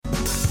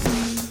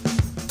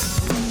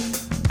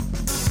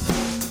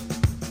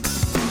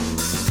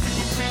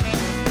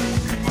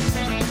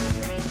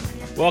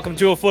Welcome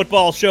to a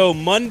football show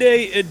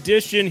Monday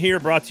edition here,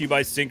 brought to you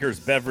by Sinkers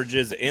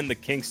Beverages and the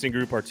Kingston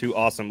Group, our two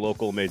awesome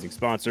local amazing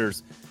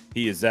sponsors.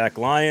 He is Zach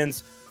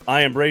Lyons. I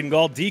am Braden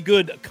Gall. D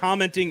Good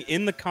commenting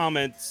in the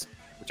comments,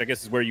 which I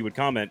guess is where you would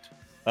comment,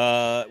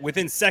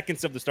 within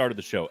seconds of the start of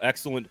the show.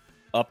 Excellent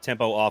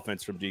up-tempo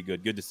offense from D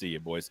Good. Good to see you,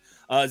 boys.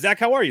 Zach,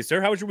 how are you,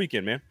 sir? How was your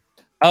weekend, man?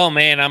 Oh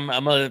man,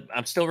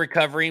 I'm still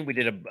recovering. We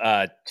did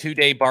a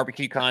 2-day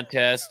barbecue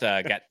contest.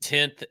 Got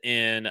 10th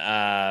in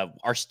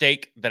our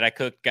steak that I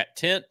cooked. Got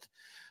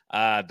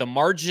 10th. The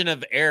margin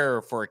of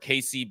error for a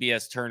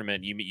KCBS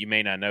tournament, you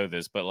may not know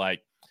this, but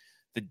like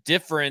the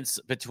difference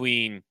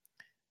between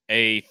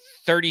a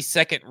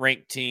 32nd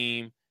ranked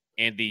team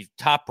and the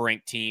top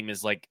ranked team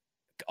is like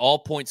all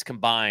points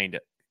combined,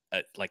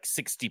 like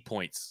 60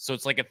 points. So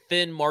it's like a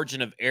thin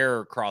margin of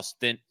error across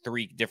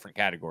three different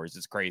categories.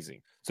 It's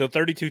crazy. So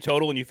 32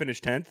 total, and you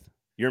finished 10th?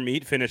 Your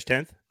meat finished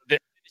 10th? They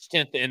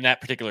finished 10th in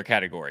that particular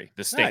category.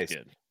 The steak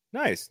did.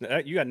 Nice.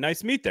 You got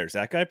nice meat there,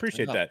 Zach. I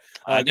appreciate that.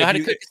 I know how to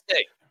cook a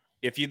steak.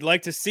 If you'd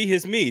like to see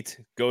his meat,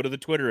 go to the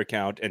Twitter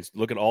account and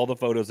look at all the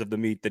photos of the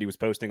meat that he was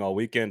posting all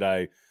weekend.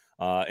 I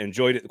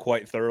enjoyed it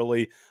quite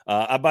thoroughly.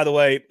 By the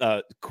way,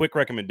 quick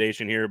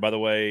recommendation here. By the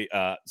way,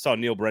 saw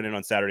Neil Brennan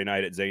on Saturday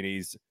night at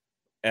Zany's.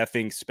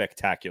 Effing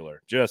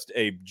spectacular. Just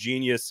a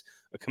genius,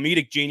 a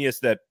comedic genius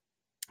that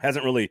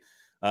hasn't really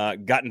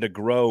gotten to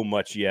grow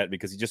much yet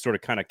because he just sort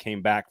of kind of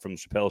came back from the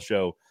Chappelle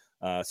Show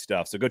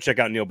stuff. So go check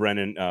out Neil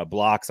Brennan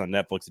Blocks on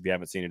Netflix if you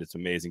haven't seen it. It's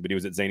amazing. But he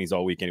was at Zany's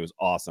all weekend. It was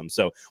awesome.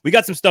 So we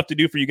got some stuff to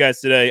do for you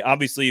guys today.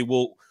 Obviously,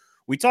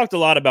 we talked a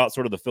lot about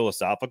sort of the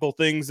philosophical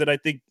things that I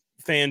think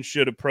fans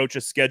should approach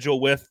a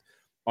schedule with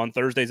on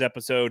Thursday's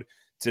episode.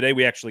 Today,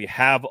 we actually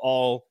have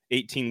all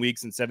 18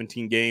 weeks and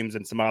 17 games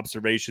and some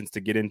observations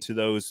to get into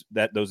those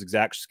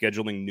exact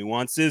scheduling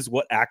nuances.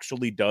 What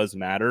actually does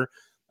matter,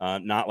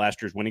 not last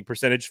year's winning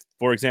percentage,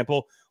 for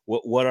example.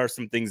 What are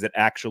some things that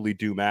actually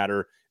do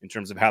matter in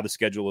terms of how the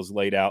schedule is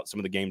laid out, some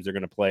of the games they're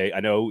going to play? I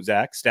know,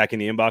 Zach, stacking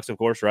the inbox, of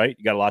course, right?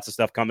 You got lots of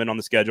stuff coming on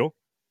the schedule.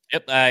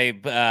 Yep,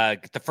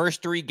 the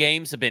first 3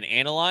 games have been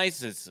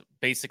analyzed. It's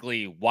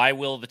basically why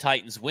will the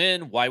Titans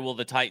win, why will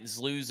the Titans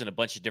lose, and a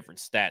bunch of different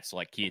stats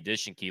like key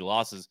addition, key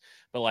losses.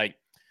 But like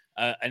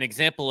an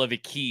example of a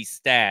key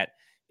stat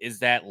is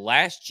that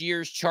last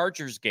year's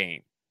Chargers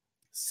game,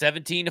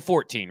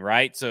 17-14,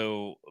 right?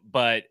 So,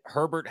 but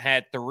Herbert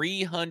had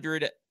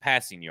 300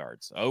 passing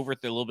yards, over a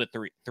little bit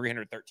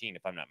 313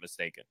 if I'm not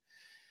mistaken.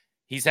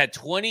 He's had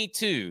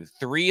 22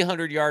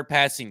 300-yard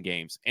passing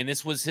games, and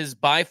this was his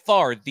by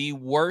far the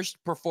worst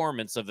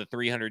performance of the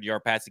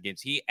 300-yard passing games.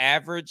 He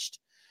averaged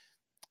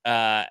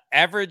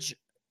adjusted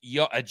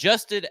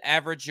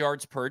average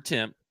yards per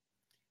attempt,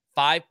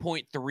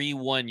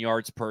 5.31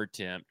 yards per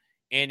attempt,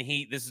 and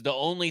this is the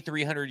only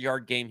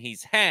 300-yard game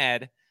he's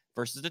had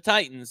versus the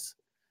Titans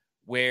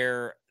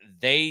where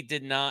he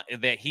did not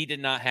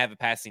have a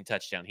passing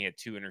touchdown. He had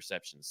 2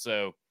 interceptions.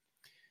 So,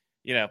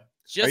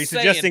 just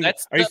saying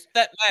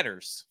that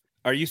matters.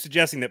 Are you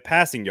suggesting that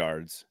passing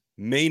yards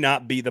may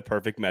not be the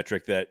perfect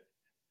metric that,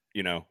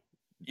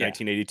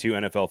 1982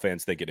 NFL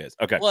fans think it is?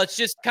 Okay. Well, it's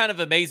just kind of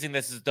amazing.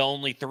 This is the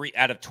only 3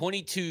 out of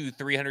 22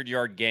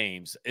 300-yard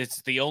games.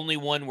 It's the only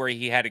one where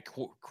he had a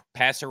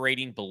passer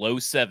rating below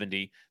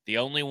 70, the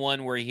only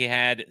one where he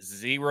had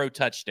 0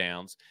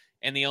 touchdowns,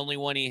 and the only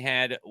one he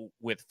had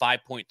with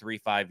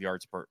 5.35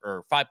 yards per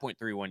or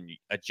 5.31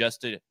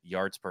 adjusted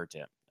yards per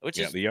attempt, which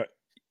is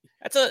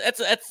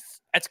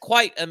that's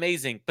quite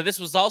amazing. But this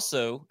was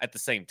also at the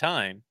same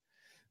time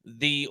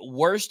the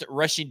worst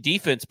rushing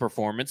defense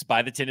performance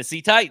by the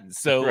Tennessee Titans.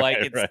 So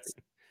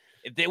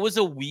it was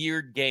a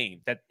weird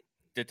game that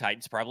the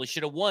Titans probably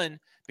should have won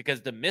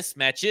because the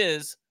mismatch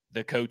is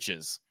the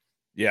coaches.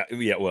 Yeah.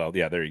 Well,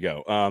 there you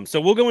go. So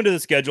we'll go into the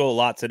schedule a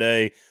lot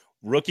today.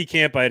 Rookie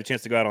camp, I had a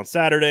chance to go out on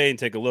Saturday and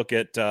take a look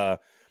at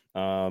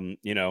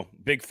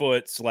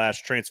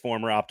Bigfoot /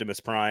 Transformer Optimus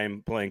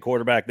Prime playing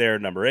quarterback there,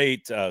 number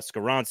 8.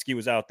 Skoronski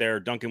was out there.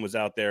 Duncan was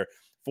out there.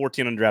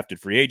 14 undrafted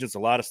free agents. A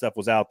lot of stuff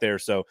was out there.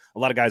 So a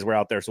lot of guys were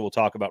out there. So we'll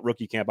talk about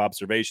rookie camp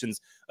observations.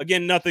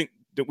 Again, nothing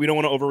that we don't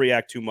want to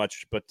overreact too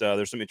much, but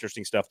there's some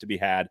interesting stuff to be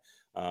had,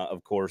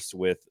 of course,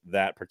 with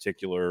that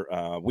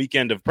particular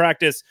weekend of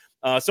practice.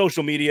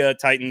 Social media,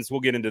 Titans, we'll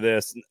get into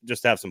this.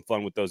 Just have some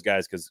fun with those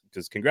guys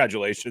because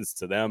congratulations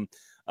to them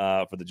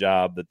for the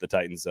job that the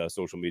Titans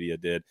social media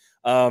did.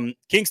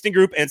 Kingston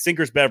Group and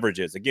Sinkers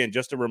Beverages. Again,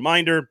 just a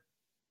reminder,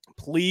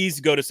 please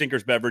go to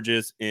Sinkers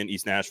Beverages in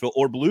East Nashville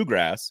or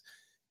Bluegrass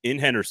in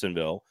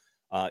Hendersonville.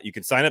 You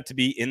can sign up to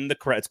be in the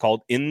crowd. It's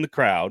called In the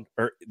Crowd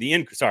or the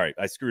In. Sorry,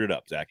 I screwed it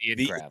up, Zach.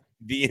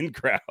 The In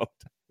Crowd.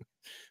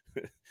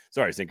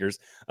 Sorry, Sinkers.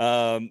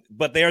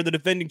 But they are the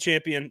defending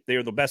champion. They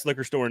are the best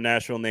liquor store in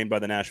Nashville, named by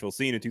the Nashville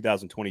Scene in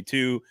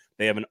 2022.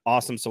 They have an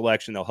awesome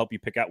selection. They'll help you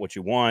pick out what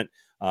you want.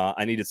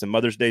 I needed some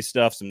Mother's Day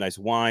stuff, some nice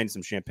wine,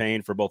 some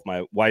champagne for both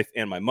my wife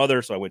and my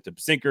mother. So I went to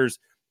Sinkers,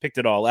 picked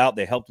it all out.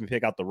 They helped me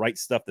pick out the right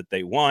stuff that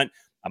they want.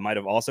 I might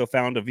have also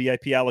found a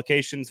VIP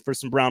allocations for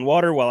some brown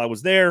water while I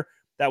was there.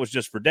 That was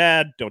just for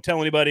Dad. Don't tell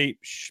anybody,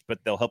 but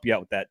they'll help you out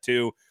with that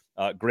too.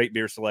 Great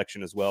beer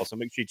selection as well. So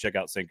make sure you check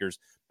out Sinkers.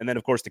 And then,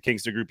 of course, the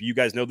Kingston Group. You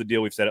guys know the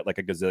deal. We've said it like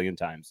a gazillion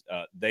times.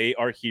 They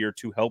are here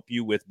to help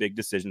you with big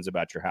decisions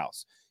about your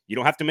house. You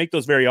don't have to make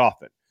those very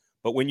often.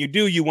 But when you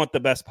do, you want the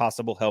best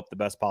possible help, the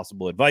best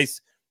possible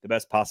advice, the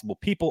best possible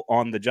people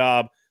on the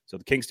job. So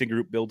the Kingston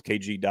Group,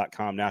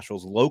 buildkg.com,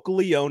 Nashville's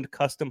locally owned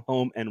custom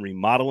home and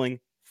remodeling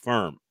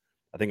firm.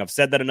 I think I've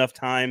said that enough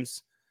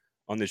times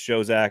on this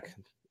show, Zach.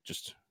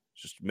 Just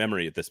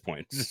memory at this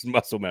point. It's just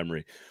muscle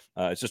memory.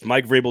 It's just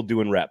Mike Vrabel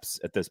doing reps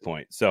at this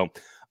point. So,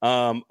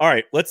 all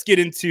right, let's get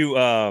into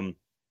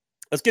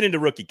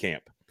rookie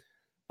camp.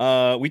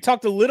 We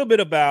talked a little bit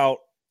about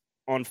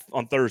on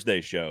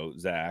Thursday's show,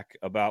 Zach,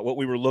 about what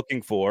we were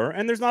looking for,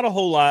 and there's not a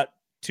whole lot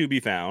to be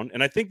found.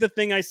 And I think the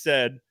thing I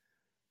said,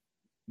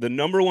 the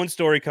number one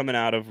story coming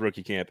out of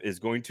rookie camp is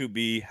going to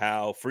be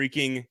how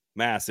freaking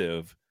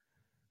massive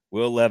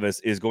Will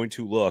Levis is going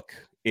to look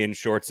in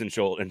shorts and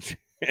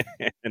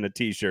and a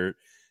t-shirt.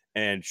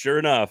 And sure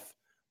enough,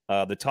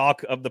 the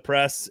talk of the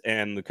press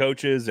and the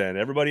coaches and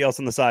everybody else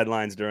on the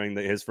sidelines during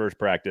his first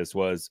practice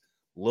was,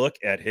 look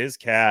at his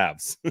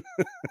calves.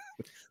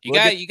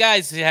 You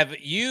guys have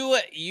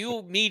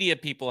you media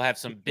people have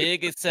some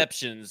big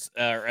exceptions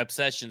or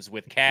obsessions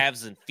with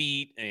calves and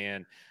feet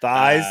and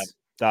thighs,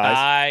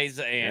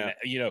 and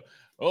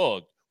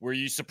oh, were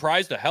you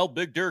surprised at how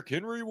big Derrick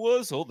Henry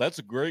was? Oh, that's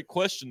a great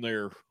question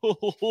there.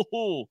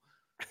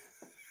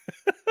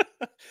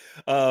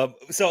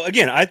 So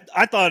again,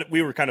 I thought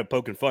we were kind of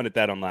poking fun at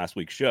that on last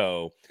week's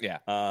show. Yeah.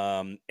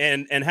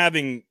 And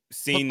having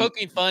seen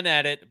poking fun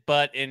at it,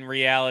 but in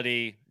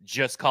reality,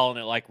 just calling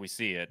it like we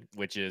see it,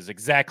 which is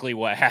exactly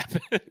what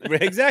happened.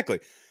 Exactly.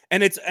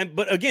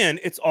 But again,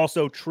 it's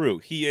also true.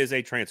 He is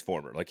a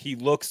transformer. Like, he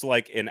looks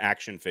like an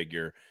action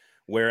figure.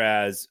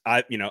 Whereas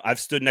I've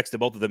stood next to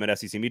both of them at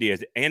SEC Media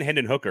and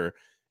Hendon Hooker.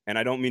 And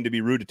I don't mean to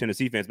be rude to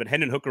Tennessee fans, but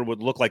Hendon Hooker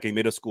would look like a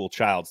middle school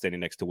child standing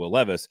next to Will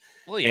Levis.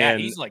 Well, yeah,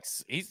 he's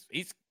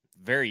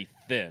very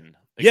thin.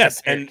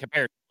 Yes,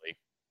 comparatively.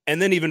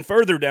 And then even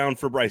further down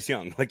for Bryce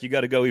Young. Like, you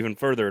got to go even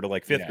further to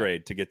like fifth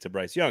grade to get to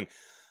Bryce Young.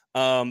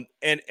 And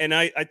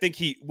I think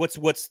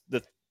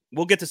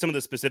we'll get to some of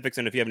the specifics.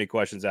 And if you have any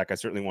questions, Zach, I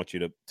certainly want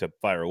you to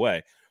fire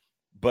away.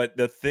 But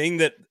the thing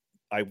that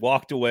I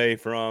walked away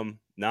from,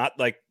 not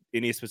like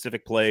any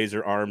specific plays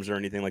or arms or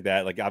anything like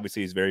that. Like,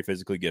 obviously he's very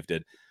physically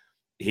gifted.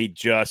 He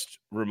just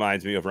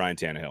reminds me of Ryan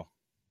Tannehill.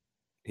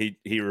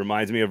 He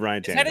reminds me of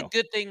Ryan Tannehill. Is that a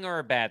good thing or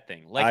a bad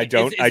thing? Like, I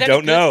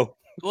don't know.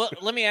 Well,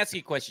 let me ask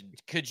you a question.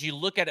 Could you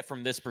look at it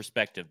from this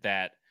perspective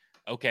that,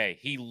 okay,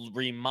 he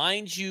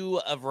reminds you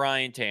of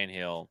Ryan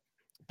Tannehill,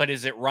 but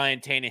is it Ryan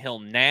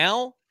Tannehill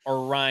now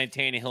or Ryan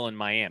Tannehill in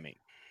Miami?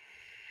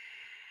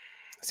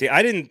 See,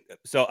 I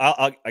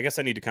guess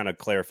I need to kind of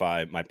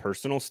clarify my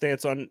personal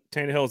stance on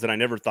Tannehill is that I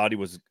never thought he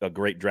was a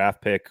great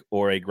draft pick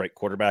or a great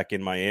quarterback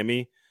in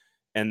Miami.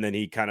 And then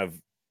he kind of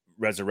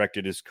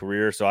resurrected his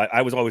career. So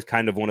I was always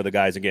kind of one of the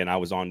guys, again, I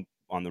was on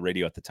the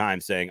radio at the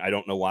time saying, I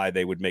don't know why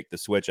they would make the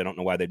switch. I don't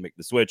know why they'd make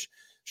the switch.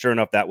 Sure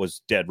enough, that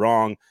was dead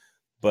wrong.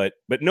 But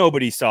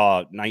nobody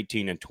saw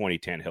 19 and 20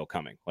 Tannehill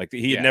coming. Like,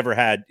 he had never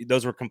had,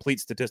 those were complete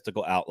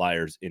statistical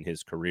outliers in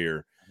his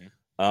career.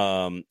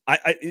 Mm-hmm.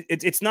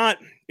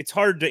 It's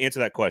hard to answer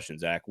that question,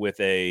 Zach, with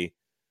if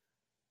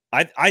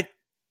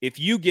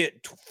you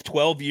get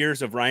 12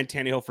 years of Ryan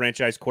Tannehill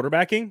franchise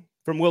quarterbacking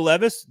from Will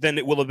Levis, then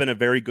it will have been a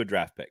very good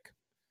draft pick.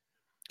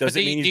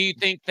 Do you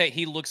think that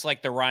he looks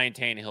like the Ryan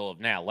Tannehill of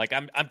now? Like,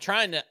 I'm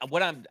trying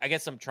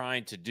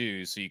to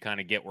do, so you kind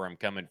of get where I'm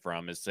coming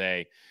from, is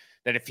say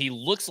that if he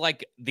looks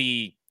like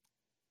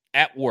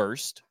at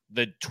worst,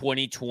 the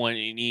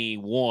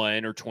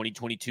 2021 or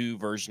 2022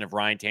 version of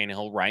Ryan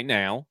Tannehill right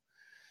now,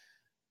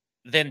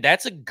 then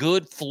that's a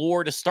good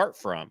floor to start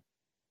from.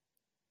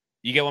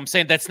 You get what I'm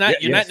saying? That's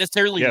not, you're not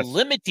necessarily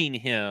limiting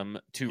him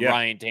to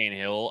Ryan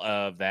Tannehill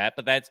of that,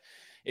 but that's,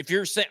 if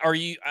you're saying,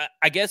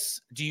 I guess,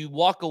 do you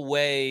walk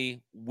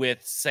away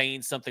with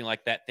saying something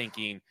like that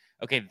thinking,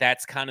 okay,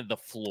 that's kind of the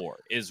floor,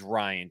 is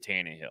Ryan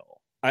Tannehill?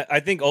 I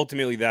think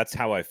ultimately that's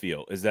how I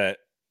feel, is that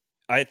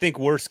I think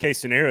worst case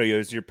scenario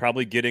is you're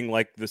probably getting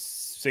like the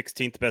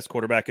 16th best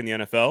quarterback in the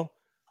NFL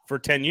for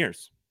 10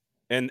 years.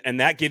 And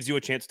that gives you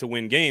a chance to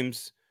win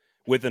games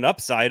with an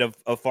upside of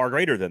far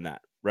greater than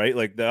that, right?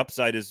 Like, the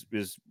upside is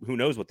who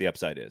knows what the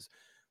upside is.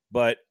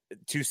 But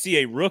to see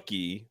a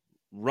rookie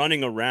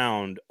running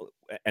around,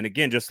 and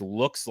again, just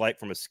looks like,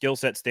 from a skill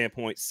set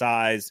standpoint,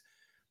 size,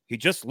 he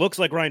just looks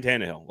like Ryan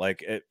Tannehill.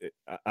 Like,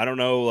 I don't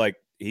know, like,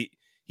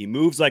 he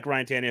moves like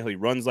Ryan Tannehill. He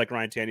runs like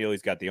Ryan Tannehill.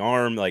 He's got the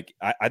arm. Like,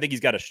 I think he's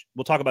got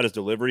we'll talk about his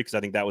delivery, because I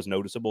think that was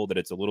noticeable, that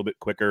it's a little bit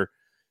quicker.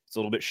 It's a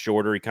little bit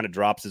shorter. He kind of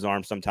drops his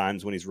arm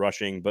sometimes when he's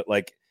rushing, but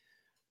like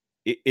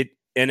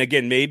and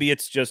again, maybe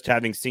it's just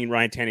having seen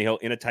Ryan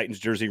Tannehill in a Titans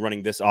jersey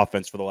running this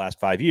offense for the last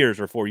 5 years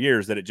or 4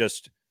 years, that it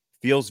just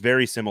feels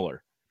very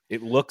similar.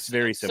 It looks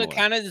very similar. So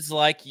kind of is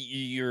like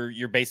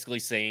you're basically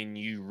saying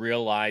you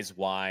realize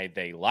why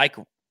they like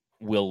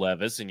Will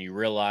Levis, and you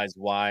realize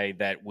why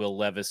that Will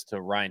Levis to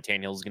Ryan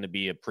Tannehill is going to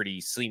be a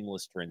pretty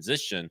seamless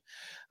transition.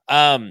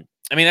 I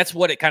mean, that's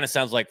what it kind of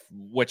sounds like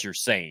what you're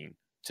saying.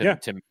 Yeah.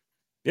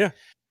 Yeah.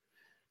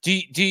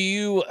 Did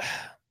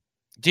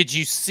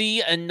you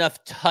see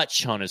enough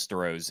touch on his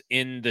throws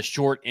in the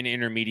short and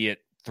intermediate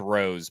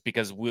throws?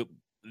 Because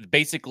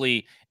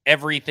basically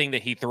everything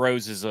that he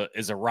throws is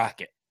a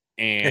rocket,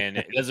 and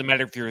it doesn't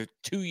matter if you're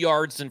 2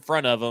 yards in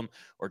front of him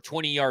or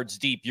 20 yards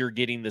deep, you're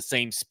getting the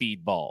same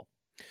speed ball.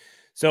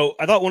 So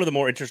I thought one of the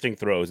more interesting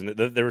throws, and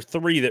there were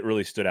three that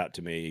really stood out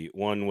to me.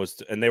 One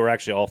was, and they were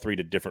actually all three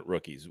to different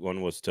rookies.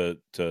 One was to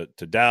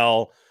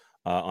Dowell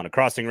on a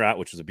crossing route,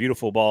 which was a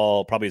beautiful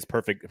ball, probably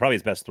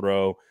his best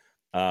throw.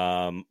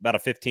 About a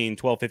 15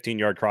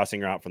 yard crossing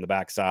route from the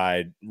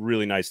backside.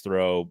 Really nice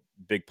throw,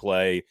 big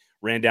play.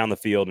 Ran down the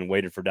field and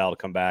waited for Dowell to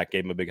come back.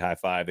 Gave him a big high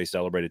five. They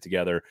celebrated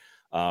together.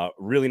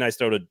 Really nice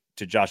throw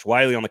to Josh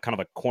Wiley on the kind of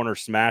a corner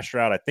smash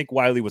route. I think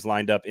Wiley was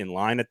lined up in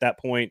line at that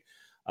point,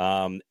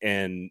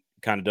 and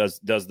kind of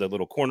does the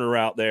little corner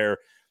route there.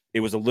 It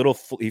was a little,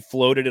 he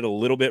floated it a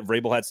little bit.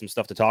 Vrabel had some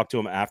stuff to talk to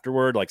him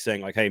afterward, like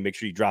saying like, hey, make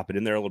sure you drop it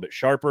in there a little bit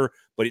sharper,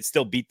 but it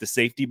still beat the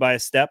safety by a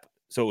step.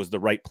 So it was the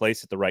right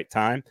place at the right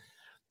time.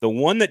 The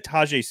one that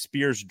Tajay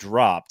Spears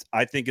dropped,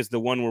 I think, is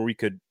the one where we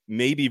could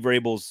maybe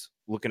Vrabel's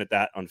looking at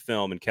that on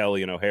film and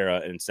Kelly and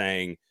O'Hara and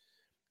saying,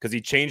 because he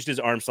changed his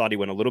arm slot, he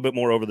went a little bit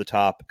more over the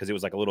top because it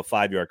was like a little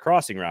 5 yard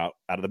crossing route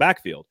out of the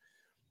backfield.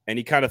 And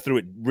he kind of threw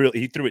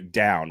it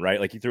down, right?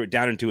 Like he threw it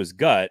down into his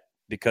gut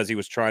because he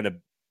was trying to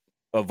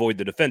avoid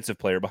the defensive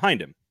player behind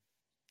him.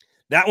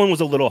 That one was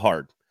a little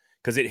hard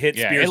because it hit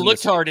Spears. It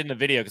looked hard in the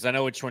video because I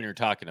know which one you're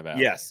talking about.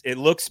 Yes, it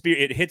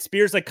hit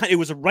Spears like it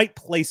was a right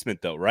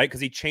placement though, right?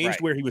 Because he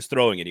changed where he was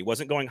throwing it. He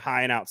wasn't going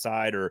high and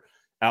outside or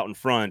out in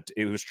front.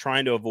 It was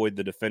trying to avoid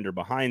the defender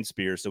behind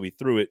Spears, so he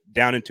threw it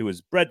down into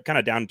his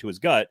down into his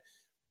gut,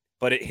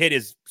 but it hit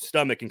his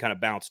stomach and kind of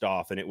bounced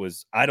off. And it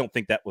was, I don't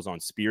think that was on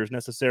Spears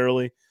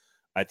necessarily.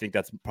 I think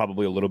that's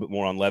probably a little bit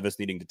more on Levis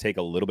needing to take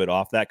a little bit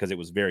off that because it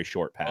was very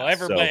short pass.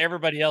 Well,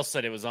 everybody else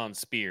said it was on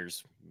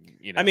Spears.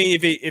 You know? I mean,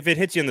 if it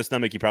hits you in the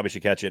stomach, you probably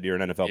should catch it. You're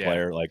an NFL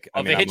player. Like,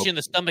 if it hits you in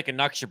the stomach and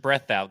knocks your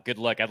breath out, good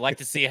luck. I'd like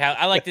to see how.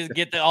 I like to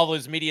get all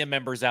those media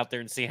members out there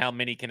and see how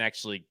many can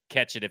actually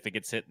catch it if it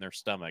gets hit in their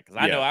stomach.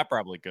 Because I know I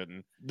probably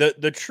couldn't.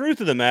 The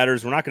truth of the matter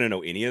is, we're not going to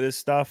know any of this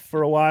stuff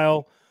for a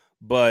while,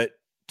 but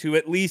to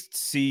at least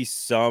see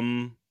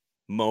some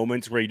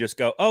moments where you just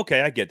go,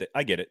 okay, I get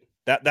it.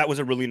 That was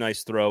a really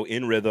nice throw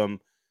in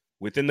rhythm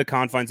within the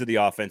confines of the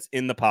offense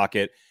in the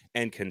pocket.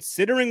 And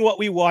considering what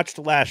we watched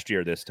last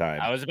year this time,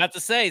 I was about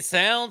to say,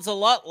 sounds a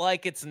lot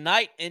like it's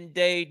night and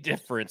day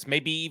difference,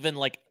 maybe even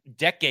like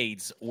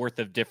decades worth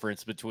of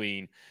difference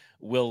between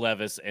Will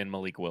Levis and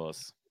Malik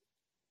Willis.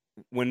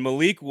 When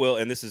Malik will,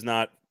 and this is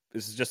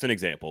just an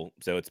example,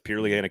 so it's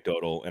purely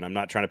anecdotal, and I'm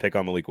not trying to pick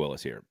on Malik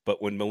Willis here, but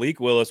when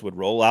Malik Willis would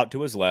roll out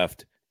to his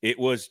left, it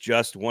was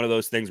just one of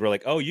those things where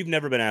like, oh, you've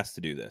never been asked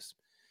to do this.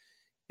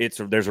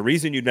 There's a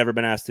reason you've never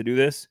been asked to do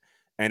this,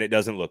 and it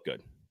doesn't look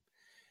good.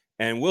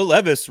 And Will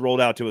Levis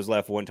rolled out to his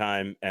left one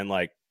time, and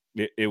like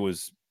it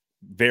was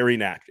very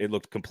natural. It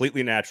looked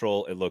completely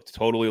natural. It looked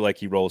totally like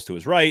he rolls to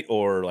his right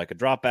or like a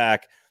drop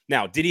back.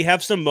 Now, did he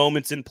have some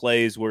moments in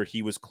plays where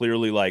he was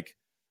clearly like,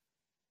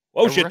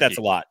 oh shit, that's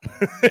a lot.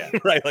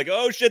 Right? Like,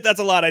 oh shit, that's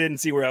a lot. I didn't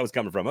see where I was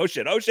coming from. Oh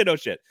shit.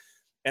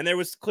 And there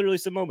was clearly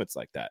some moments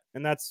like that.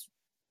 And that's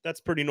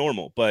pretty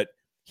normal. But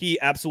he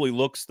absolutely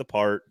looks the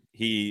part.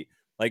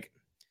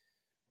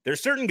 There's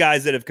certain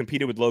guys that have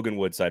competed with Logan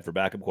Woodside for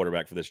backup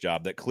quarterback for this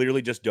job that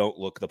clearly just don't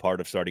look the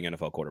part of starting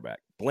NFL quarterback.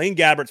 Blaine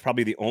Gabbert's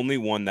probably the only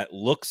one that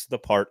looks the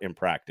part in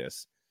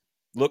practice.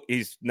 Look,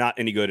 he's not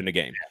any good in a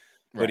game,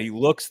 but he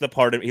looks the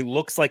part. He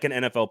looks like an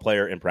NFL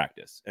player in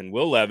practice. And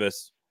Will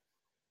Levis,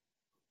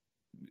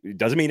 it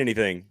doesn't mean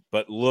anything,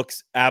 but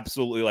looks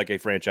absolutely like a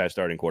franchise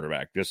starting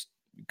quarterback. Just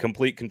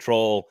complete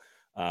control.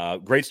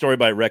 Great story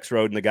by Rex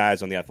Road and the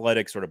guys on The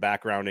Athletic, sort of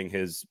backgrounding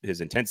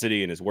his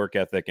intensity and his work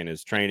ethic and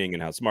his training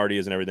and how smart he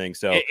is and everything.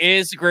 So it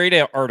is a great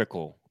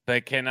article,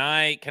 but can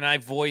I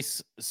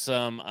voice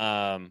some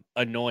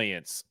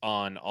annoyance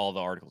on all the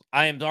articles?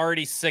 I am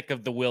already sick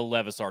of the Will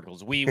Levis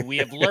articles. We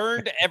have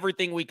learned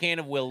everything we can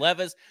of Will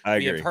Levis.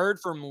 We have heard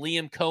from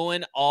Liam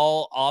Cohen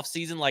all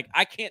offseason. Like,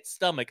 I can't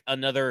stomach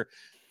another.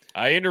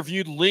 I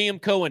interviewed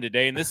Liam Cohen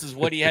today, and this is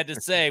what he had to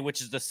say,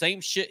 which is the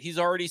same shit he's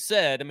already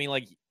said. I mean,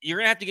 like, you're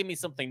going to have to give me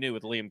something new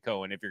with Liam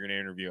Cohen if you're going to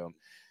interview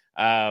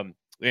him.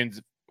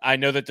 And I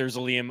know that there's a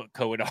Liam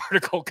Cohen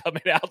article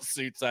coming out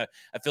soon, so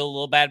I feel a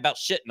little bad about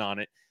shitting on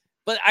it.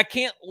 But I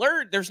can't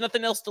learn. There's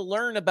nothing else to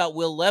learn about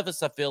Will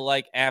Levis, I feel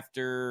like,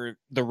 after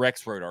the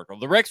Rex Road article.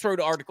 The Rex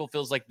Road article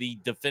feels like the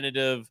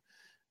definitive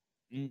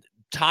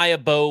tie a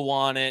bow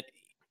on it.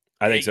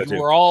 I think so too.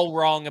 We're all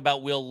wrong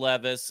about Will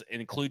Levis,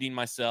 including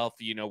myself.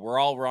 You know, we're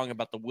all wrong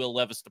about the Will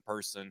Levis, the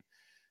person.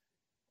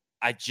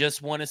 I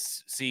just want to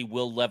see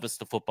Will Levis,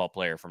 the football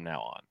player, from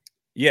now on.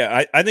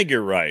 Yeah, I think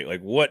you're right.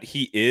 Like what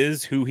he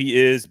is, who he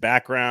is,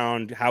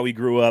 background, how he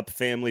grew up,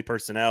 family,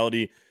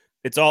 personality.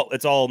 It's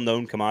all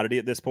known commodity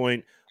at this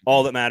point.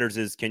 All that matters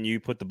is, can you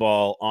put the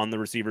ball on the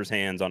receiver's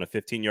hands on a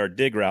 15-yard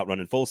dig route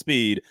running full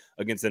speed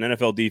against an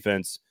NFL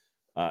defense?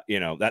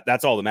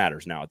 That's all that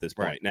matters now at this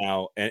point. Right.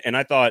 Now, and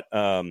I thought,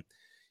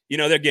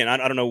 again, I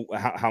don't know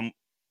how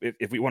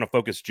if we want to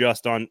focus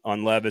just on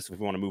Levis, if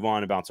we want to move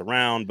on and bounce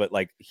around, but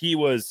like he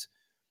was,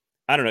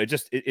 I don't know,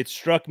 it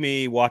struck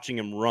me watching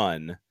him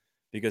run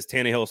because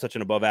Tannehill is such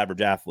an above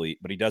average athlete,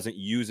 but he doesn't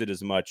use it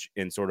as much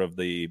in sort of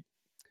the,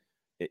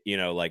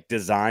 like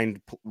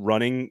designed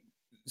running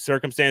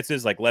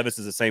circumstances. Like Levis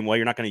is the same way.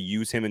 You're not going to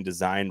use him in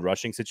designed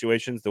rushing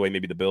situations the way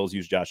maybe the Bills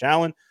use Josh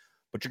Allen,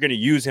 but you're going to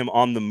use him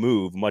on the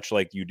move, much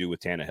like you do with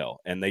Tannehill.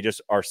 And they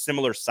just are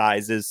similar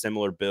sizes,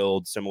 similar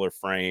build, similar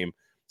frame,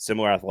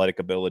 similar athletic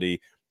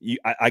ability.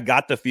 I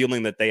got the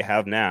feeling that they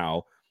have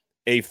now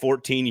a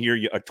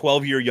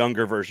 12-year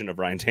younger version of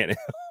Ryan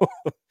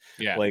Tannehill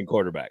playing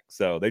quarterback.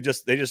 So they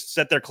just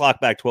set their clock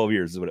back 12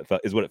 years is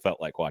what it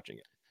felt like watching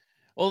it.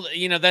 Well,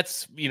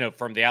 that's,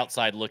 from the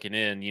outside looking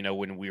in,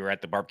 when we were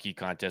at the barbecue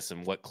contest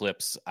and what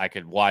clips I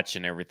could watch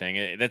and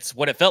everything, that's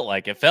what it felt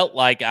like. It felt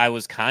like I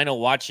was kind of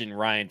watching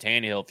Ryan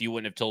Tannehill. If you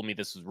wouldn't have told me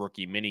this was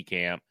rookie mini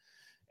camp,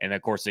 and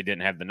of course they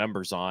didn't have the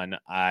numbers on,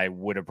 I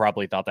would have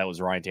probably thought that was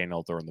Ryan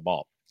Tannehill throwing the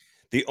ball.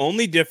 The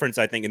only difference,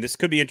 I think, and this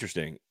could be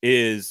interesting,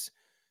 is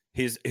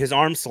his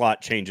arm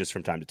slot changes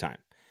from time to time.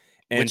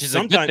 And which is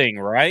a good thing,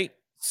 right?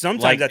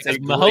 Sometimes that's a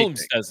Mahomes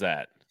does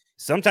that.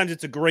 Sometimes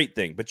it's a great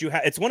thing, but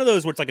it's one of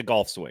those where it's like a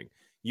golf swing.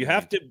 You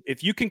have to,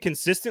 if you can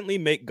consistently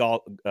make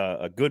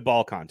a good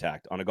ball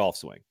contact on a golf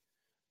swing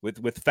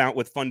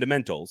with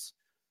fundamentals,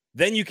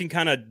 then you can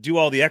kind of do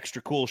all the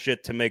extra cool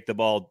shit to make the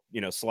ball,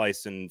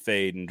 slice and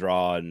fade and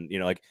draw and,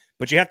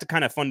 but you have to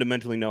kind of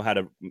fundamentally know how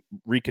to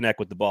reconnect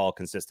with the ball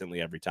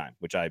consistently every time,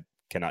 which I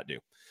cannot do.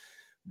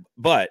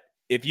 But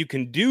if you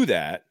can do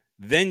that,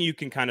 then you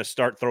can kind of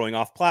start throwing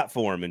off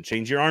platform and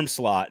change your arm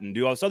slot and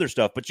do all this other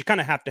stuff. But you kind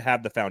of have to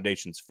have the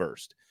foundations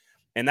first.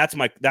 And that's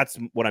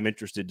what I'm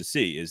interested to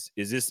see is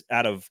this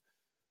out of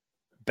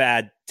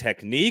bad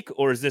technique,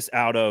 or is this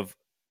out of,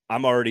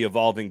 I'm already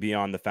evolving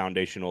beyond the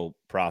foundational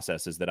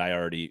processes that I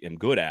already am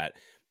good at?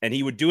 And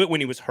he would do it when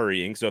he was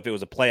hurrying. So if it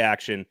was a play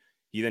action,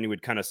 he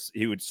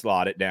would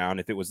slot it down.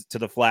 If it was to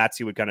the flats,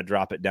 he would kind of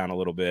drop it down a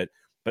little bit.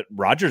 But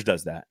Rodgers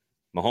does that.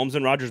 Mahomes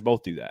and Rodgers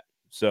both do that.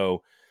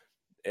 So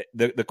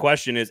the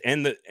question is,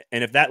 and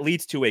if that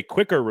leads to a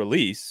quicker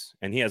release,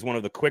 and he has one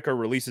of the quicker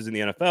releases in the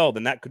NFL,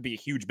 then that could be a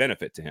huge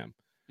benefit to him.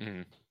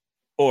 Mm-hmm.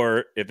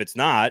 Or if it's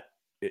not,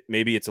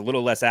 maybe it's a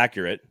little less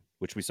accurate,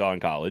 which we saw in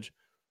college,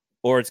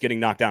 or it's getting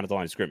knocked down at the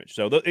line of scrimmage.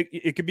 So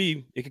it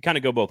could kind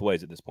of go both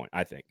ways at this point,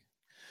 I think.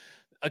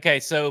 Okay,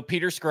 so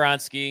Peter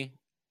Skoronski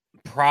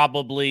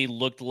probably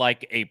looked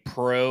like a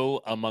pro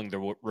among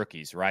the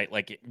rookies, right?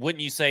 Like,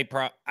 wouldn't you say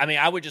I mean,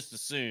 I would just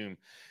assume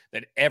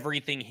that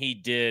everything he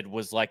did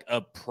was like a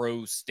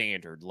pro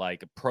standard,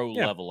 like a pro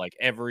level, like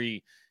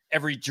every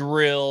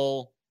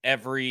drill,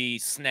 every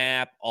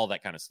snap, all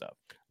that kind of stuff.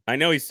 I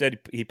know he said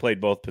he played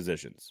both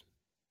positions,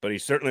 but he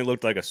certainly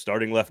looked like a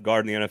starting left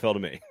guard in the NFL to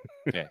me.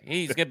 Yeah,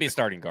 he's going to be a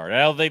starting guard. I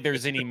don't think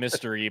there's any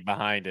mystery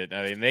behind it.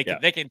 I mean, they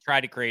can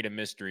try to create a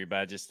mystery, but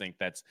I just think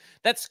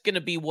that's going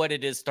to be what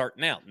it is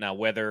starting out. Now,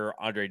 whether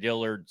Andre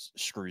Dillard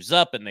screws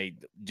up and they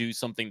do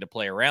something to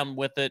play around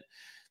with it,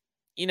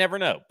 you never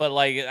know. But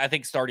I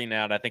think starting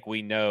out, I think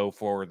we know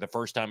for the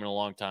first time in a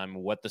long time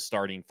what the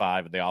starting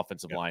five of the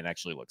offensive line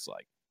actually looks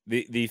like.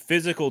 The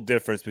physical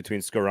difference between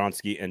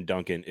Skoronski and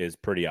Duncan is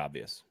pretty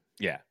obvious.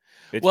 Yeah,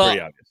 it's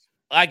pretty obvious.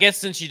 I guess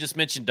since you just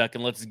mentioned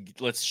Duncan,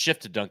 let's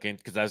shift to Duncan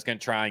because I was going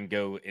to try and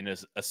go in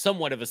a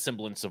somewhat of a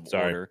semblance of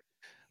order.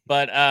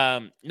 But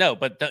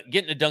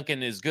getting to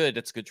Duncan is good.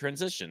 That's a good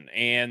transition.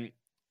 And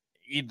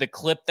the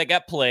clip that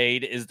got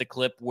played is the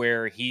clip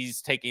where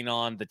he's taking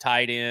on the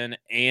tight end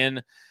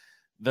and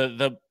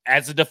the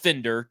as a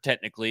defender,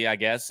 technically, I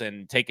guess,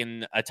 and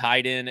taking a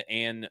tight end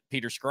and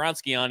Peter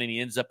Skoronski on, and he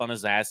ends up on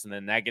his ass, and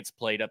then that gets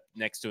played up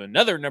next to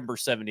another number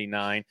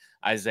 79,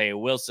 Isaiah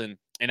Wilson.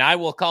 And I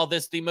will call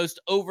this the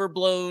most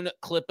overblown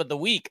clip of the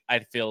week, I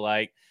feel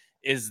like,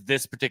 is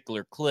this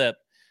particular clip.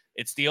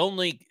 It's the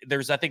only,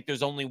 I think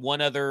there's only one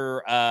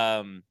other,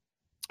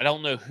 I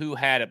don't know who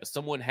had it, but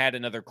someone had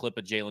another clip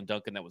of Jalen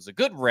Duncan that was a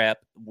good rep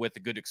with a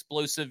good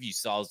explosive. You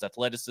saw his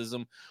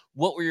athleticism.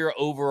 What were your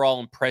overall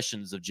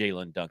impressions of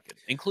Jalen Duncan,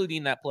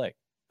 including that play?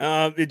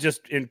 It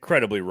just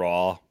incredibly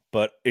raw,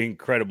 but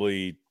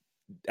incredibly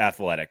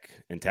athletic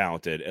and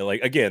talented.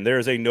 Like, again, there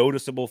is a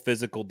noticeable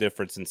physical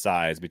difference in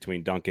size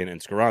between Duncan and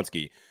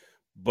Skoronski.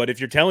 But if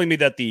you're telling me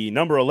that the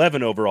number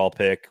 11 overall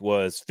pick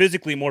was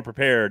physically more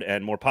prepared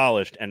and more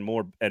polished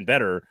and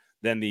better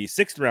than the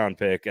 6th round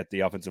pick at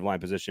the offensive line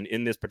position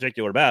in this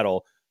particular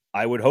battle,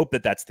 I would hope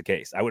that that's the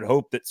case. I would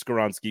hope that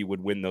Skoronski would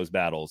win those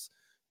battles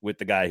with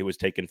the guy who was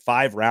taken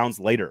 5 rounds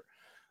later.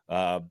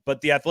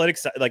 But the athletic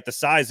side, like the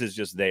size is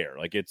just there.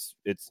 Like it's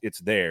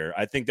there.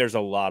 I think there's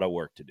a lot of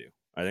work to do.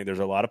 I think there's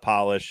a lot of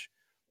polish.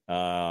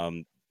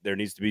 There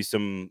needs to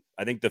be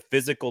I think the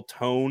physical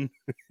tone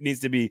needs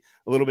to be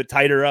a little bit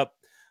tighter up.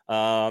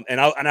 And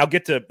I'll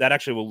get to that.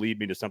 Actually will lead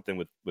me to something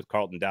with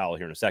Carlton Dowell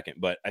here in a second.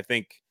 But I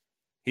think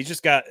he's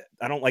just got,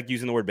 I don't like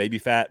using the word baby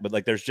fat, but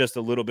like there's just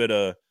a little bit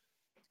of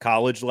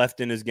college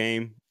left in his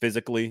game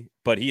physically,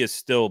 but he is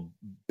still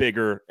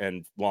bigger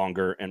and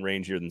longer and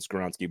rangier than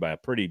Skoronski by a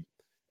pretty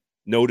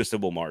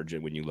noticeable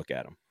margin when you look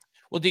at him.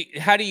 Well,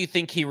 how do you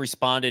think he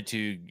responded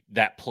to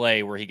that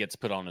play where he gets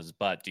put on his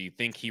butt? Do you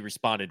think he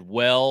responded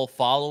well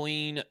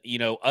following,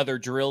 other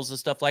drills and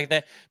stuff like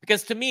that?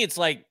 Because to me, it's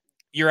like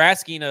you're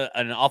asking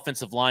an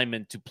offensive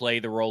lineman to play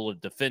the role of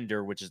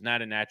defender, which is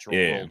not a natural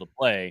Yeah. role to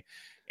play.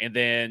 And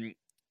then,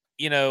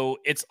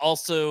 it's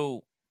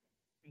also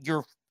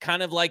you're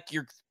kind of like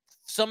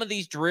some of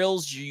these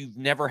drills you've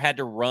never had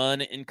to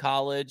run in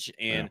college,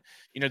 and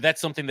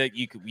that's something that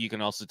you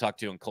can also talk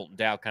to, and Colton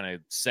Dow kind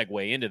of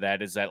segue into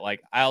that, is that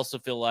like I also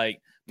feel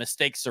like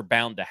mistakes are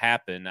bound to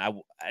happen. I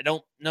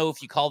don't know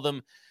if you call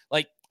them,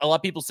 like a lot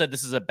of people said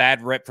this is a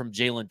bad rep from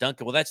Jalen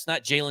Duncan. Well, that's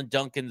not Jalen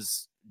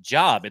Duncan's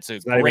job. It's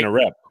not even a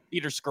rep.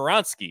 Peter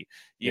Skoronski.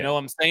 You know what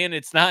I'm saying?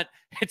 It's not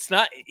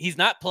he's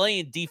not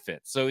playing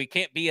defense, so he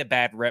can't be a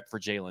bad rep for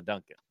Jalen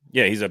Duncan.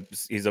 Yeah, he's a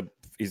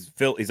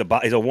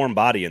warm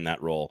body in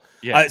that role.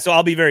 Yeah. So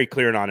I'll be very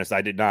clear and honest.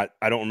 I don't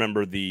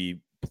remember the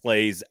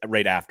plays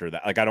right after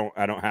that. Like I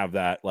don't have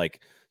that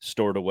like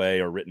stored away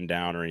or written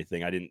down or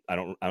anything. I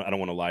don't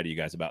want to lie to you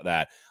guys about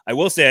that. I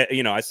will say,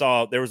 I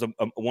saw there was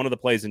one of the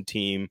plays in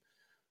team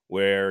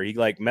where he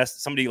like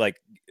somebody like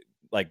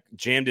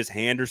jammed his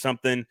hand or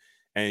something,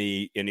 and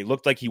he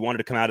looked like he wanted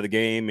to come out of the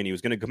game, and he was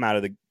going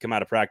to come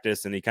out of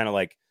practice, and he kind of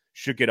like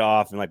shook it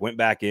off and like went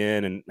back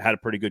in and had a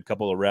pretty good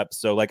couple of reps.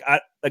 So like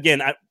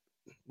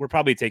we're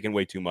probably taking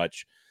way too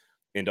much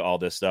into all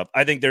this stuff.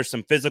 I think there's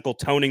some physical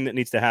toning that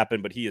needs to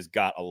happen, but he's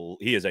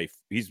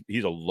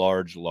a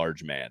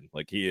large man.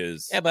 Like he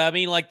is. Yeah, but I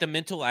mean, like the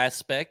mental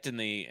aspect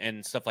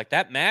and stuff like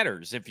that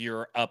matters. If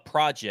you're a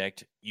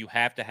project, you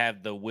have to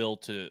have the will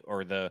to,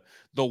 or the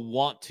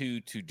want to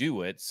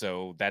do it.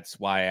 So that's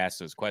why I ask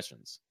those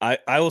questions.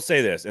 I will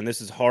say this, and this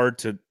is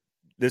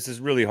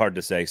really hard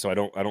to say, so I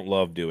don't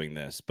love doing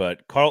this,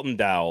 but Carlton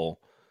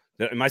Dowell.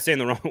 Am I saying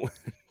the wrong?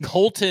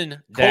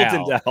 Colton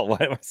Dowell. Why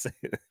am I saying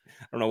that?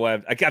 I don't know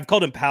why I've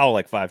called him Powell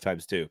like 5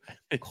 times too.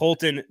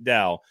 Colton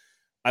Dowell.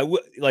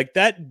 Like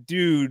that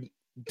dude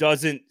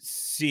doesn't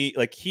see,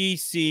 like he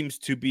seems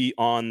to be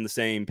on the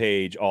same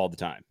page all the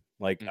time,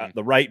 like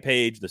the right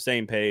page, the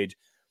same page.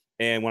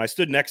 And when I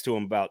stood next to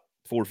him about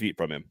 4 feet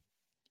from him,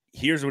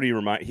 here's what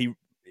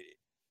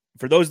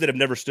for those that have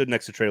never stood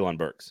next to Treylon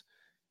Burks,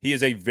 he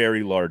is a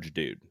very large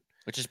dude.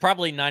 Which is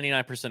probably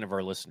 99% of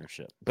our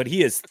listenership. But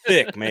he is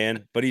thick,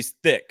 man. But he's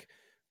thick.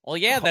 Well,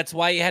 yeah, that's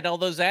why he had all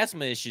those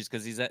asthma issues,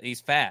 because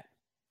he's fat.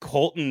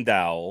 Colton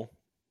Dowell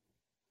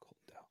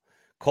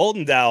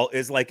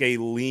is like a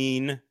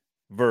lean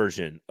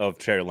version of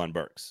Treylon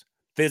Burks.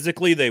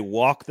 Physically, they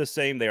walk the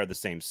same. They are the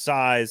same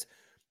size.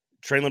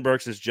 Treylon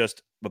Burks is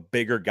just a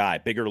bigger guy,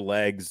 bigger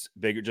legs,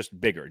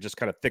 just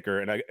kind of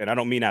thicker. And I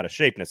don't mean out of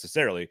shape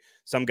necessarily.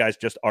 Some guys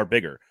just are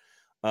bigger.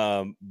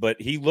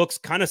 But he looks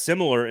kind of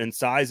similar in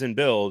size and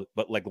build,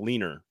 but like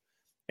leaner.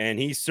 And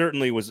he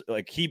certainly was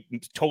like, he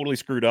totally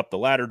screwed up the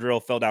ladder drill,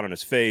 fell down on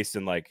his face,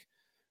 and like,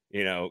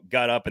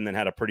 got up and then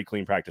had a pretty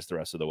clean practice the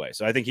rest of the way.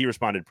 So I think he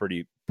responded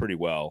pretty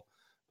well.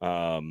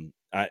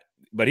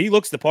 But he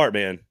looks the part,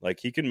 man. Like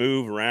he can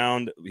move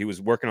around. He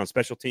was working on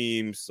special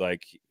teams.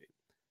 Like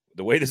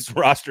the way this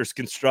roster is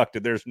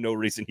constructed, there's no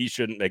reason he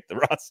shouldn't make the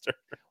roster.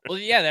 Well,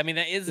 yeah, I mean,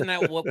 isn't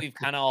that what we've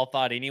kind of all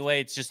thought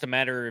anyway? It's just a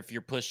matter if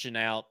you're pushing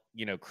out,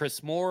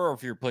 Chris Moore, or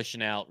if you're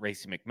pushing out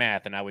Racey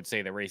McMath. And I would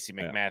say that Racey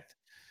McMath,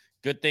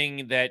 good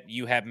thing that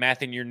you have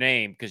math in your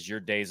name, because your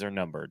days are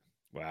numbered.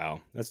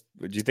 Wow.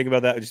 Did you think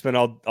about that? Did you spend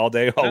all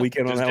day, all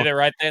weekend on that? Did it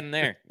right then and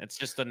there. It's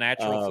just a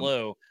natural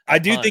flow. I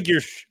think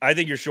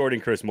you're shorting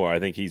Chris Moore. I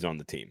think he's on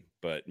the team,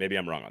 but maybe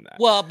I'm wrong on that.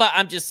 Well, but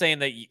I'm just saying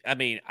that,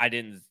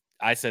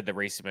 I said that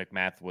Racey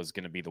McMath was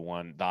going to be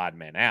the odd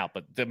man out,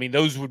 but I mean,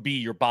 those would be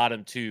your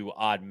bottom 2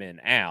 odd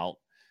men out.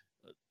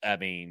 I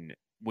mean,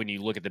 when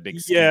you look at the big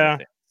scheme of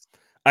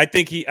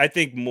things. I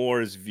think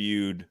Moore is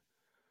viewed.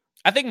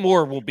 I think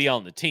Moore will be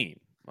on the team.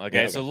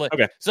 Okay.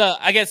 Yeah, so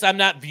I guess I'm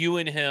not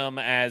viewing him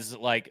as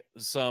like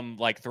some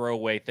like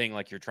throwaway thing,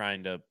 like you're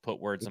trying to put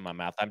words in my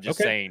mouth. I'm just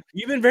saying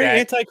you've been very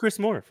anti Chris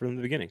Moore from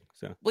the beginning.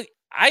 So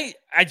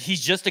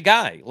he's just a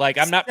guy. Like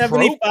I'm not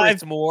pro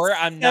Chris Moore.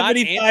 I'm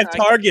 75 not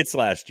targets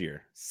last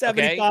year.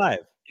 75.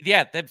 Okay?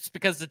 Yeah, that's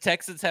because the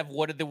Texans have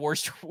one of the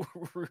worst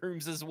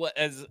rooms as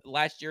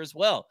last year as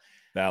well.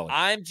 Valid.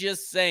 I'm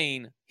just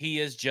saying he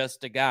is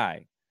just a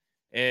guy.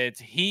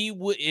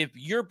 If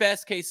your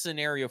best case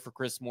scenario for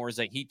Chris Moore is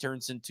that he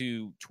turns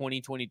into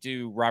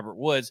 2022 Robert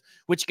Woods,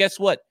 which guess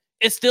what?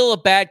 It's still a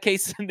bad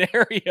case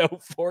scenario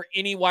for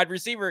any wide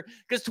receiver,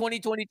 because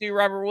 2022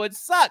 Robert Woods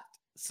sucked.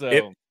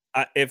 So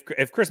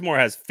if Chris Moore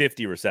has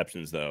 50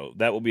 receptions, though,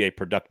 that will be a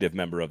productive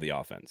member of the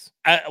offense.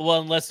 Well,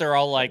 unless they're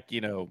all like,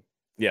 5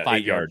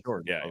 yards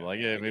short. Yeah, like,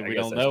 we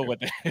don't know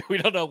we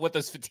don't know what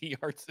those 50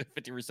 yards,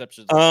 50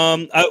 receptions.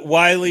 Josh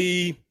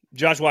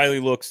Wiley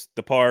looks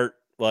the part.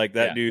 Like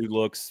that dude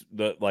looks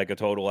like a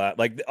total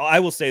like I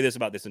will say this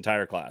about this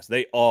entire class.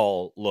 They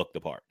all look the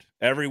part.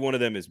 Every one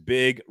of them is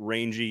big,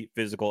 rangy,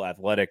 physical,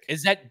 athletic.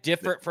 Is that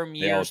different from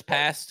years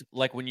past?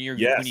 Like when you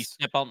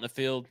step out in the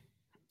field?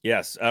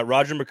 Yes.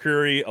 Roger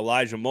McCreary,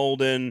 Elijah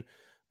Molden,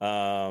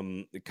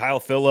 Kyle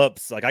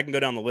Phillips. Like I can go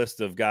down the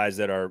list of guys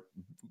that are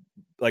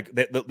like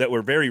that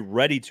were very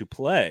ready to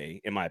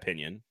play, in my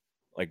opinion,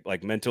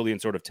 like mentally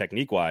and sort of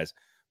technique wise,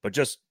 but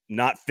just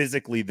not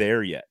physically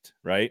there yet,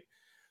 right?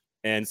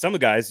 And some of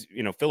the guys,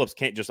 Phillips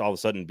can't just all of a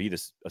sudden be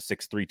this a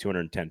 6'3",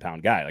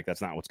 210-pound guy. Like that's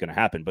not what's going to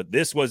happen. But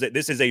this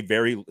is a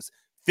very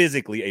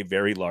physically a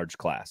very large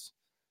class.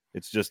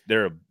 It's just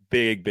they're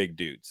big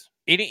dudes.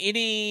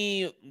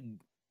 Anything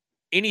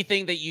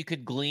that you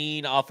could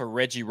glean off of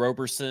Reggie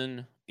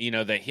Roberson? I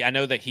know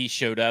that he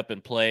showed up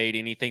and played.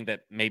 Anything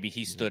that maybe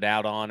he stood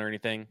out on or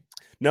anything?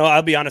 No,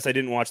 I'll be honest. I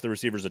didn't watch the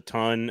receivers a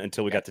ton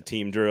until we got to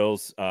team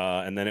drills,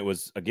 and then it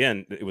was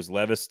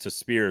Levis to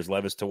Spears,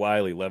 Levis to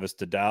Wiley, Levis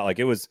to Dow. Like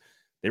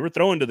they were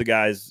throwing to the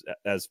guys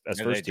as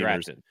first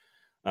teamers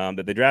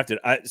that they drafted.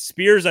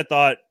 Spears, I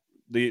thought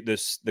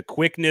the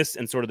quickness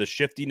and sort of the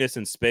shiftiness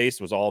in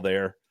space was all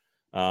there.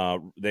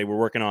 They were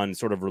working on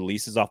sort of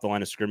releases off the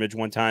line of scrimmage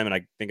one time, and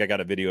I think I got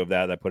a video of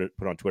that I put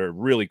on Twitter.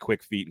 Really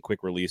quick feet and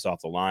quick release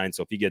off the line.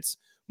 So if he gets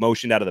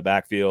motioned out of the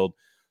backfield.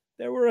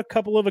 There were a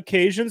couple of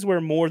occasions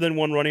where more than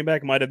one running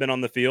back might have been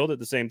on the field at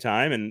the same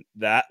time, and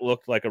that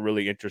looked like a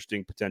really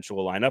interesting potential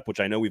lineup, which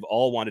I know we've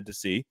all wanted to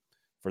see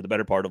for the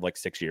better part of like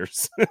 6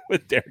 years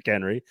with Derrick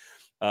Henry.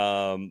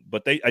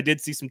 But I did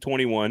see some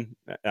 21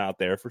 out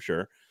there for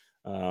sure.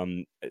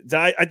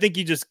 I think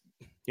you just,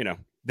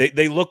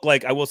 they look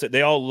like, I will say,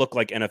 they all look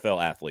like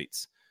NFL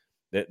athletes.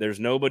 There's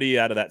nobody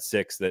out of that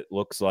 6 that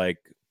looks like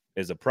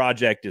is a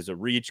project, is a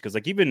reach, because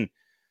like even.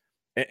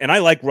 And I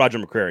like Roger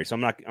McCreary, so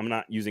I'm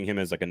not using him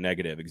as like a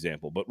negative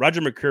example, but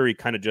Roger McCreary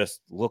kind of just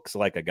looks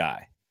like a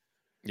guy.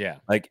 Yeah.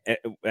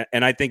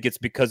 And I think it's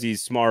because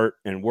he's smart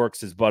and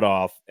works his butt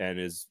off and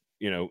is,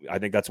 I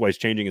think that's why he's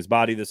changing his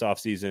body this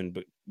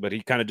offseason, but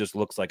he kind of just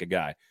looks like a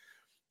guy.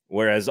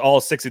 Whereas all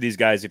 6 of these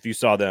guys, if you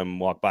saw them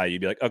walk by, you'd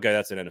be like, okay,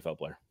 that's an NFL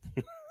player.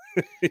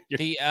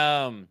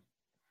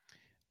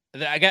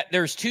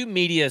 There's 2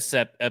 media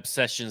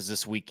obsessions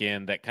this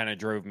weekend that kind of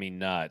drove me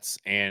nuts,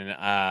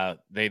 and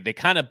they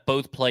kind of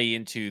both play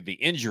into the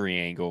injury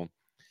angle.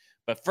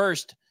 But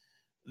first,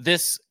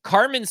 this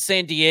Carmen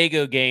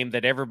Sandiego game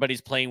that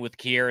everybody's playing with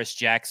Kearis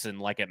Jackson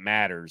like it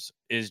matters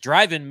is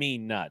driving me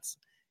nuts.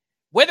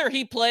 Whether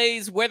he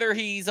plays, whether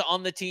he's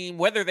on the team,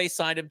 whether they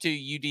signed him to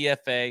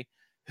UDFA,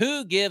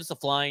 who gives a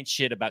flying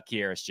shit about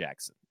Kearis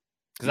Jackson?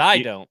 Because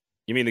I don't.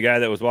 You mean the guy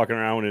that was walking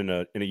around in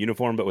a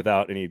uniform but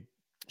without any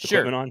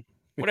equipment on?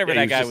 Whatever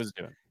that guy was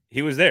doing.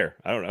 He was there.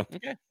 I don't know.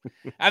 Okay.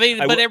 I mean,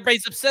 but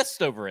everybody's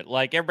obsessed over it.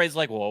 Like everybody's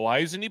like, well, why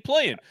isn't he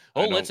playing?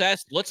 Oh,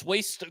 let's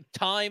waste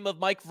time of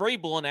Mike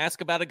Vrabel and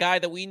ask about a guy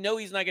that we know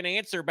he's not going to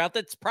answer about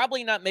that's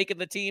probably not making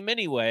the team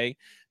anyway,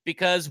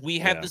 because we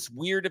have this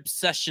weird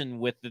obsession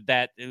with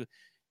that.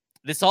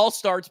 This all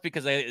starts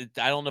because I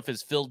don't know if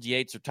it's Phil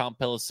Yates or Tom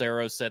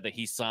Pelissero said that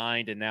he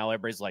signed, and now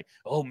everybody's like,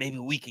 oh, maybe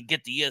we can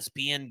get the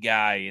ESPN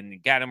guy,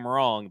 and got him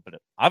wrong. But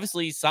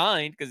obviously he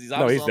signed because he's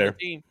obviously on the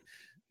team.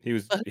 He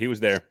was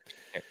there.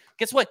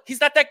 Guess what? He's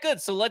not that good,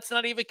 so let's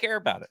not even care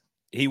about it.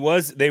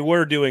 They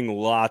were doing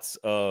lots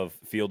of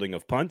fielding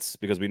of punts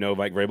because we know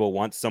Mike Vrabel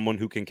wants someone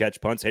who can catch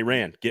punts. Hey,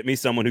 Rand, get me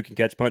someone who can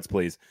catch punts,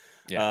 please.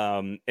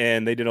 Yeah.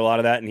 And they did a lot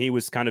of that, and he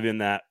was kind of in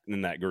that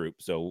group.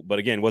 So, but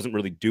again, wasn't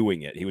really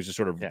doing it. He was just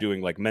sort of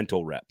doing like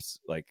mental reps.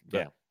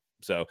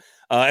 So,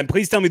 and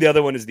please tell me the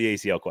other one is the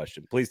ACL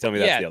question. Please tell me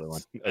that's the other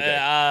one.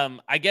 Okay.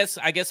 I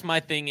guess my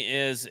thing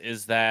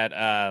is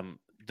that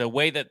the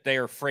way that they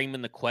are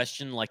framing the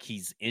question like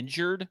he's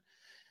injured,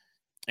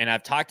 and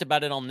I've talked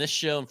about it on this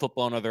show and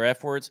Football and Other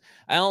F Words.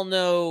 I don't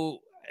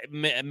know.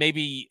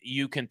 Maybe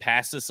you can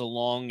pass this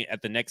along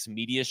at the next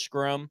media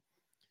scrum.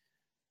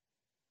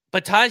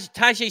 But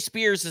Tyjae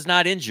Spears is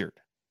not injured.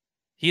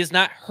 He is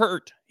not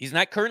hurt. He's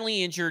not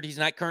currently injured. He's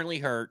not currently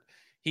hurt.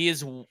 He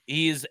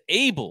is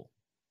able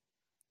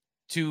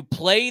to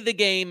play the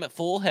game at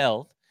full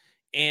health.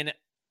 And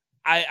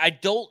I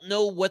don't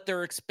know what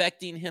they're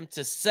expecting him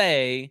to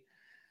say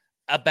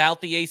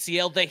about the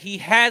ACL that he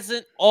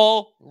hasn't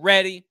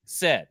already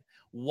said.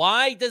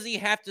 Why does he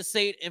have to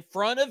say it in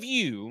front of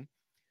you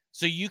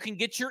so you can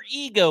get your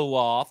ego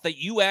off that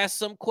you asked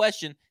some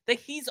question that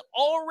he's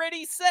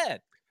already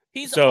said?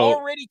 He's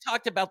already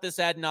talked about this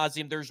ad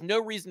nauseum. There's no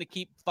reason to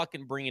keep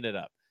fucking bringing it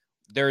up.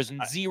 There's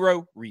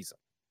zero reason.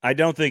 I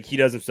don't think he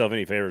does himself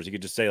any favors. He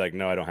could just say like,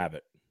 no, I don't have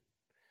it.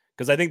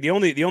 Because I think the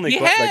only he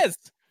has.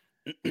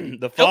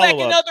 The go back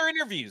in other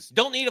interviews.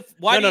 Don't need a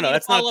why do you need to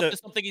follow up to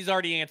something he's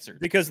already answered?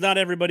 Because not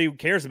everybody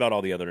cares about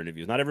all the other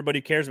interviews. Not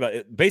everybody cares about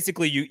it.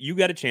 Basically, you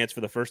got a chance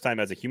for the first time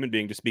as a human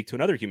being to speak to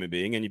another human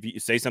being, and if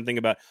you say something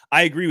about,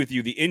 I agree with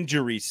you, the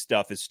injury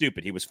stuff is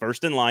stupid. He was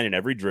first in line in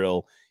every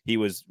drill. He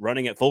was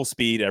running at full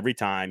speed every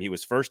time. He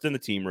was first in the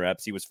team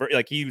reps. He was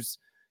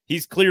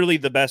he's clearly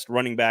the best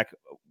running back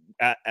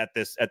at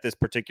this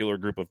particular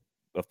group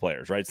of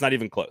players, right? It's not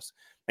even close.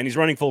 And he's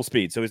running full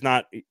speed. So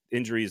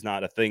injury is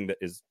not a thing that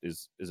is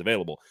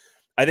available.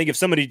 I think if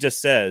somebody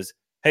just says,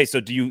 hey,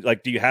 so do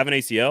you have an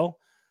ACL?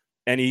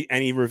 And he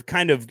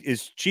kind of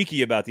is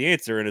cheeky about the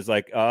answer and is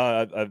like,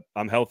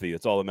 I'm healthy.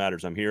 It's all that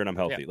matters. I'm here and I'm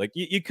Yeah. healthy. Like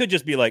you could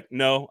just be like,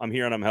 no, I'm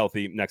here and I'm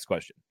healthy. Next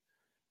question.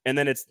 And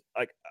then it's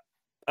like,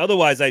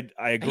 otherwise I He's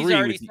agree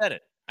already with you. said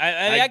it.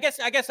 I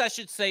guess I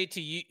should say to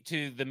you,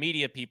 to the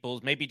media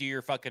people, maybe do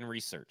your fucking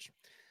research.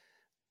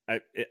 I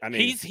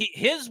mean,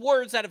 His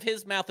words out of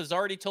his mouth has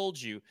already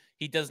told you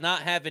he does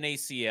not have an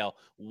ACL.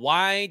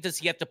 Why does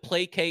he have to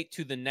placate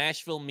to the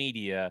Nashville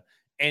media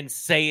and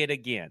say it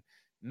again?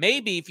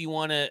 Maybe if you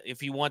want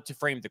to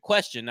frame the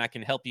question, I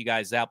can help you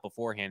guys out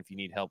beforehand if you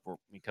need help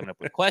coming up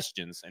with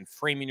questions and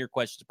framing your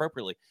questions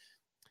appropriately.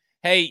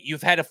 Hey,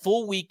 you've had a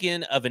full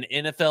weekend of an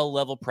NFL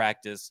level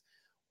practice.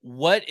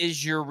 What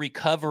is your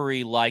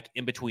recovery like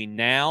in between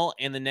now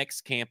and the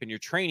next camp and your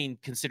training,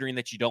 considering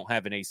that you don't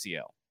have an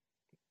ACL?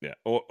 yeah,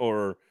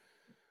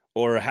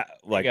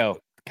 like, Go.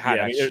 God,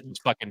 yeah, I I mean, should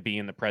just fucking be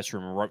in the press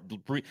room.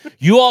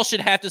 You all should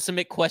have to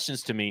submit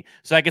questions to me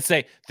so I could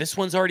say, this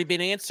one's already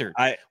been answered.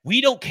 We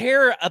don't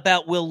care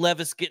about Will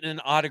Levis getting an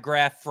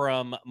autograph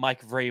from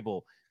Mike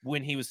Vrabel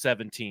when he was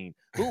 17.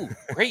 Ooh,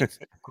 great.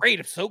 Great.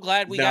 I'm so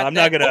glad we no, got I'm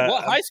that. not gonna.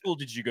 What high school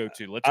did you go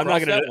to? Let's I'm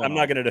not cross gonna. that one I'm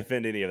not off. gonna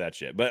defend any of that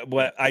shit. But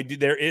what I do,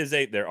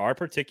 there are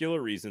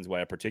particular reasons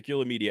why a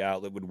particular media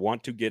outlet would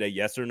want to get a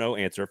yes or no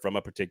answer from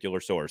a particular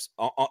source,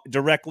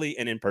 directly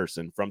and in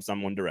person from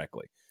someone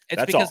directly. It's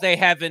That's because all. they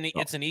have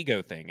it's an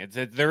ego thing.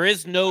 There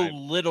is no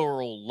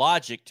literal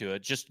logic to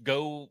it. Just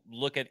go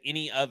look at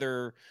any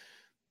other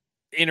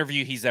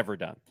interview he's ever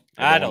done.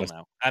 I don't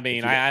know. I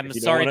mean, I'm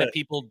sorry that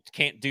people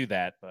can't do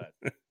that, but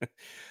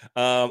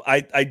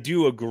I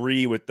do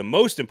agree with the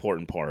most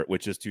important part,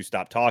 which is to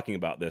stop talking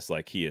about this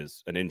like he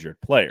is an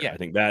injured player. yeah, I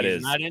think that he's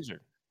is not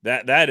injured.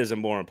 that is a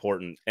more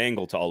important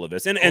angle to all of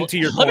this. And to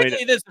your let me point, tell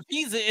you this: if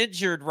he's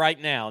injured right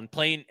now and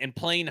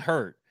playing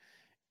hurt,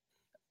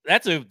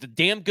 that's a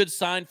damn good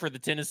sign for the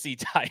Tennessee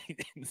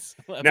Titans.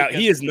 now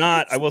he is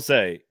not. I will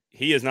say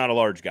he is not a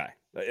large guy.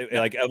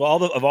 Like of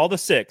all the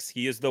six,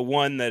 he is the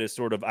one that is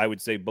sort of, I would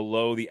say,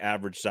 below the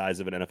average size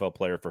of an NFL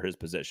player for his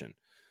position.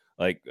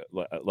 Like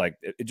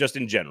just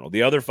in general,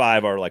 the other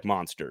five are like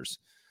monsters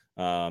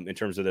in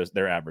terms of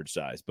their average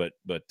size. But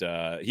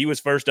he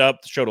was first up,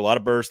 showed a lot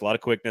of burst, a lot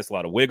of quickness, a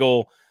lot of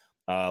wiggle,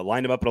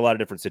 lined him up in a lot of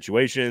different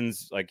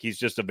situations. Like he's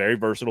just a very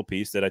versatile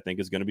piece that I think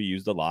is going to be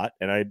used a lot,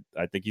 and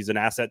I think he's an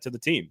asset to the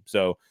team.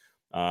 So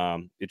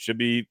it should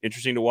be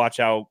interesting to watch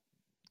how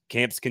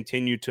camps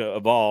continue to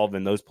evolve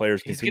and those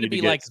players continue to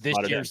get like this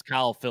year's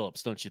Kyle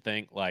Phillips, don't you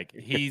think? Like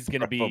he's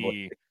going to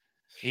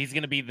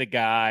be the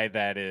guy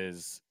that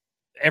is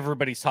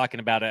everybody's talking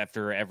about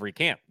after every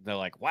camp. They're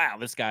like, wow,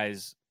 this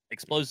guy's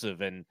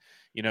explosive. And,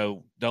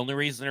 the only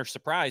reason they're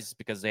surprised is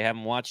because they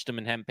haven't watched him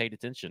and haven't paid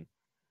attention.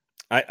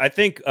 I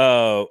think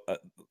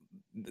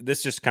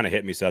this just kind of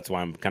hit me, so that's why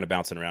I'm kind of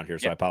bouncing around here.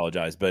 So I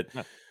apologize, but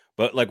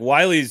like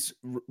Wiley's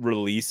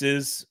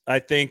releases, I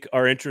think,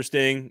 are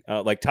interesting.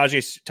 Like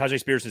Tajay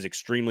Spears is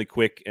extremely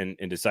quick and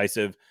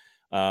decisive.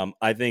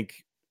 I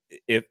think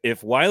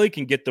if Wiley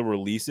can get the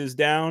releases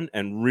down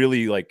and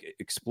really like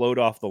explode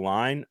off the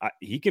line,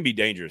 he can be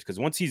dangerous because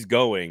once he's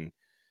going,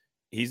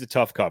 he's a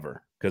tough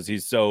cover because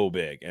he's so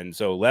big. And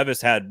so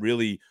Levis had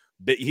really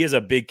big, he has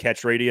a big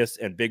catch radius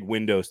and big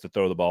windows to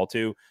throw the ball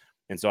to.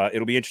 And so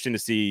it'll be interesting to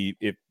see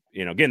if,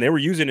 again, they were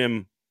using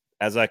him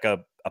as like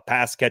a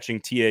pass catching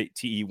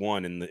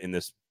TE1 in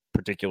this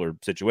particular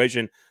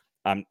situation.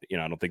 I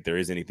don't think there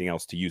is anything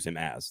else to use him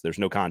as. There's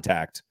no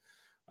contact.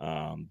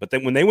 But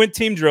then when they went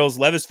team drills,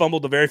 Levis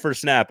fumbled the very first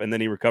snap, and then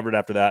he recovered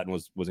after that and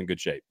was in good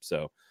shape.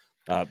 So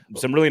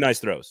some really nice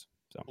throws.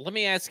 So let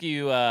me ask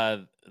you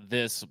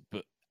this: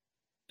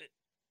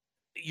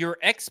 your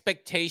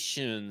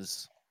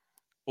expectations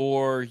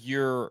or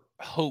your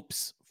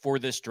hopes for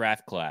this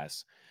draft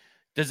class.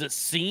 Does it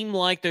seem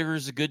like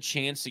there's a good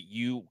chance that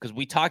because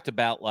we talked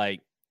about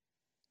like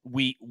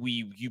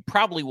you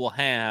probably will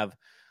have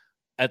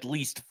at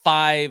least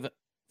 5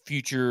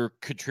 future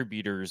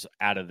contributors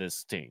out of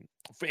this team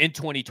in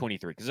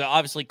 2023, because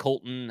obviously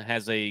Colton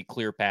has a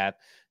clear path.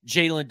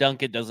 Jalen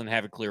Duncan doesn't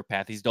have a clear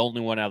path. He's the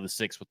only one out of the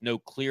 6 with no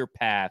clear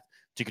path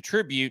to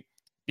contribute,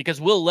 because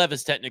Will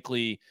Levis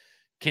technically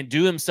can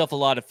do himself a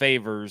lot of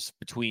favors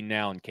between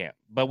now and camp.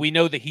 But we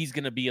know that he's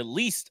going to be at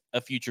least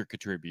a future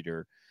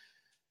contributor.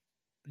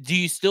 Do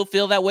you still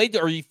feel that way?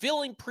 Are you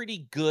feeling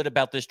pretty good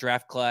about this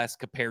draft class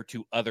compared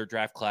to other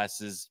draft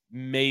classes,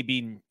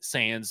 maybe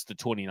sans the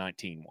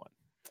 2019 one?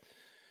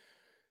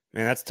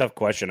 Man, that's a tough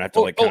question. I have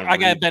to I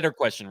got a better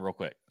question real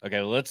quick.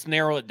 Okay, let's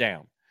narrow it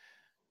down.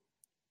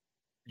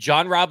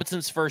 John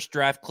Robinson's first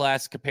draft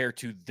class compared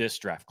to this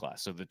draft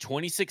class. So the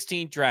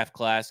 2016 draft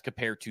class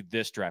compared to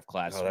this draft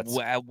class.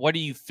 What are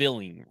you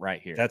feeling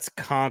right here? That's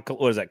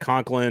what is that?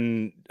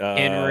 Conklin,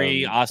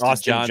 Henry,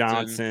 Austin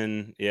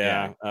Johnson.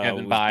 Yeah.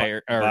 Kevin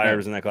Byers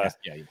in that class.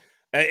 Yeah.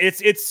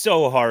 It's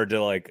so hard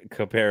to like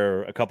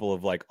compare a couple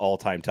of like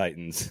all-time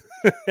Titans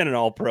and an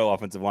all-pro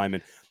offensive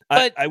lineman.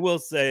 But I will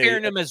say,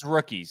 comparing them as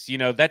rookies,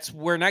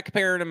 we're not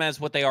comparing them as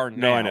what they are now.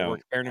 No, I know. We're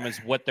comparing them as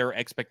what their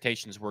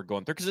expectations were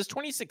going through. Because this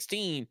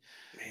 2016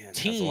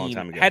 team a long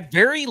time ago. had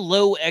very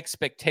low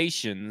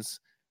expectations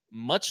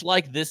much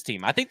like this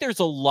team. I think there's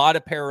a lot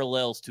of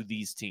parallels to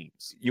these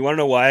teams. You want to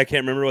know why I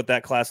can't remember what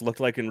that class looked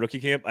like in rookie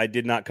camp? I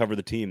did not cover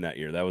the team that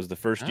year. That was the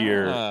first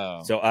year.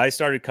 Oh. So I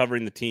started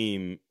covering the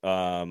team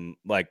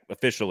like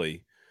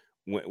officially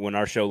when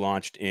our show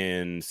launched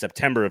in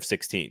September of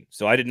 16.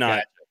 So I did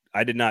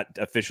not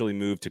officially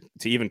move to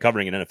even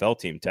covering an NFL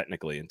team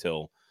technically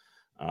until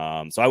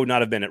so I would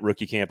not have been at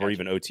rookie camp or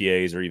even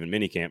OTAs or even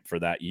mini camp for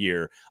that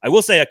year. I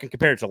will say I can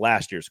compare it to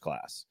last year's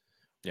class.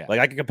 Yeah.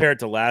 Like I can compare it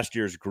to last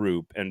year's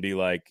group and be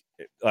like,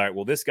 all right,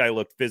 well, this guy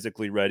looked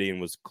physically ready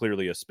and was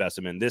clearly a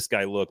specimen. This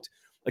guy looked,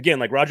 again,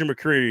 like Roger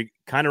McCreary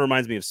kind of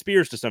reminds me of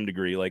Spears to some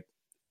degree, like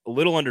a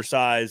little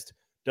undersized,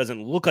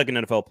 doesn't look like an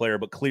NFL player,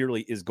 but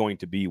clearly is going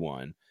to be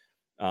one.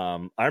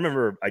 I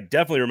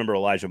definitely remember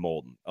Elijah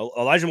Molden.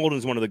 Elijah Molden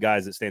is one of the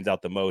guys that stands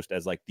out the most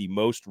as like the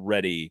most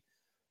ready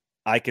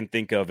I can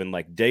think of in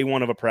like day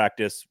one of a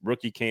practice,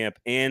 rookie camp,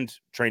 and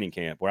training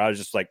camp, where I was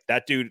just like,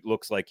 that dude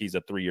looks like he's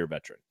a 3-year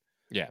veteran.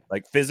 Yeah.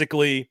 Like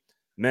physically,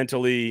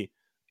 mentally,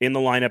 in the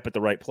lineup at the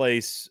right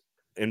place,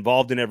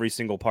 involved in every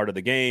single part of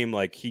the game.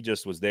 Like he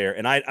just was there.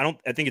 And I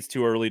think it's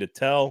too early to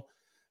tell.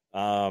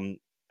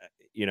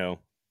 You know,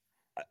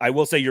 I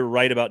will say you're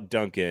right about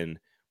Duncan.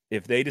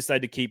 If they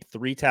decide to keep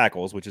 3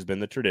 tackles, which has been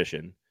the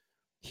tradition,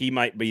 he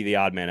might be the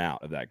odd man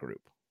out of that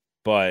group.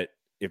 But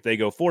if they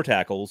go 4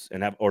 tackles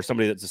and have, or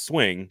somebody that's a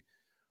swing,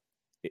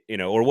 you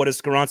know, or what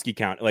does Skoronski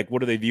count? Like, what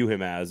do they view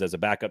him as a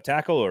backup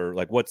tackle or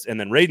like what's, and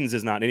then Radens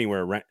is not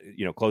anywhere,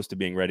 you know, close to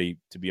being ready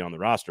to be on the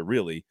roster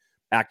really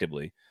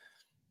actively.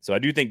 So I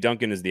do think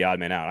Duncan is the odd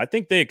man out. I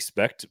think they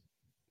expect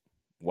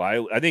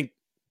I think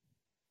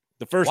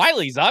the first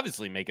Wiley's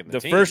obviously making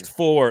the team. first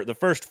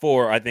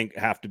four, I think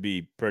have to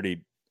be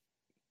pretty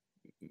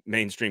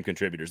mainstream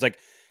contributors. Like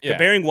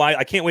comparing Wiley,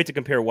 I can't wait to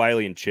compare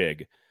Wiley and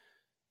Chig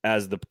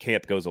as the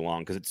camp goes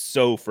along because it's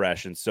so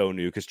fresh and so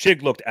new. Because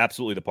Chig looked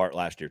absolutely the part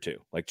last year too.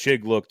 Like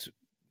Chig looked,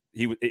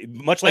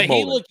 much like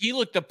Molden. He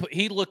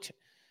looked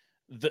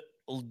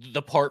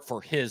the part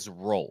for his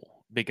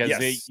role because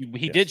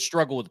he did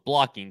struggle with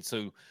blocking.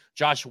 So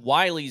Josh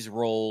Wiley's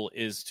role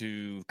is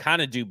to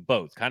kind of do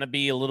both, kind of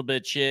be a little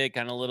bit Chig,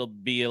 kind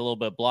of be a little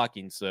bit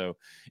blocking. So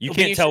you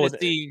can't tell with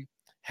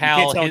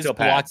how his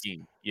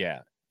blocking, you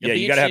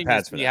got to have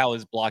pads for that. How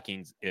his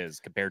blocking is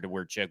compared to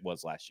where Chig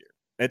was last year.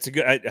 It's a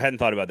good. I hadn't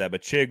thought about that,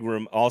 but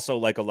Chig also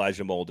like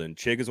Elijah Molden.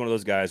 Chig is one of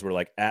those guys where,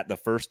 like, at the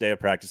first day of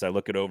practice, I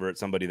look it over at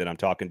somebody that I'm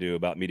talking to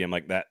about media. I'm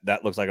like,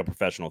 that looks like a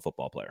professional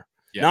football player.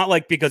 Yeah. Not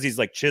like because he's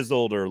like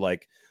chiseled or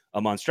like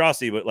a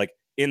monstrosity, but like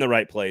in the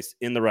right place,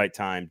 in the right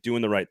time,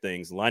 doing the right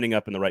things, lining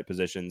up in the right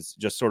positions.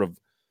 Just sort of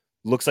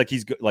looks like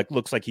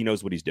looks like he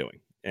knows what he's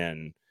doing.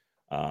 And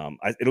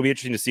it'll be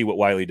interesting to see what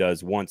Wiley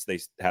does once they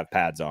have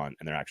pads on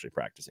and they're actually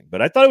practicing.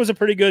 But I thought it was a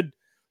pretty good.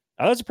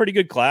 That was a pretty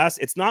good class.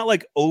 It's not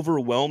like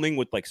overwhelming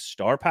with like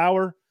star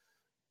power,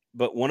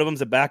 but one of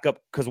them's a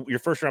backup because your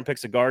first round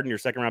pick's a guard and your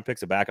second round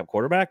pick's a backup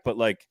quarterback. But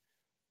like,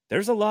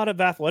 there's a lot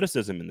of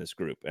athleticism in this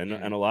group and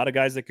a lot of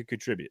guys that could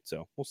contribute.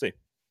 So we'll see.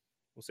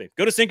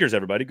 Go to Sinkers,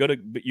 everybody. Go to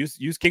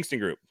use Kingston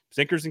Group,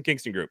 Sinkers and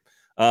Kingston Group.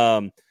 How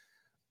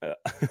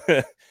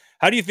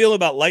do you feel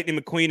about Lightning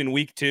McQueen in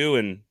week 2?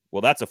 And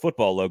well, that's a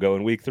football logo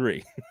in week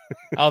 3.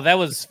 Oh, that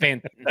was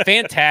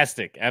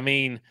fantastic. I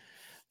mean.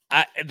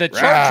 The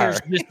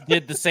Chargers just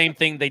did the same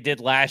thing they did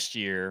last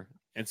year.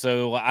 And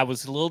so I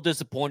was a little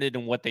disappointed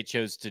in what they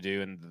chose to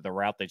do and the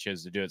route they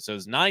chose to do it. So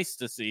it's nice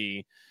to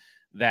see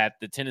that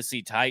the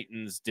Tennessee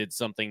Titans did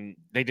something.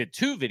 They did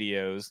 2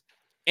 videos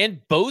and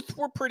both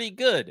were pretty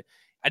good.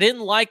 I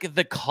didn't like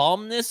the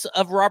calmness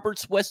of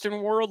Robert's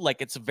Western World.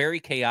 Like it's very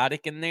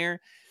chaotic in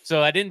there.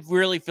 So I didn't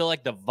really feel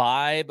like the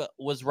vibe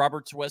was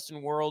Robert's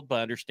Western World, but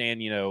I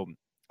understand,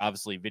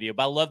 obviously video,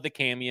 but I love the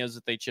cameos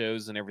that they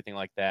chose and everything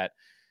like that.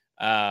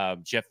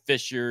 Jeff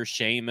Fisher,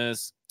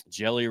 Sheamus,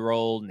 Jelly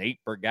Roll, Nate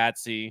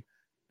Bargatze,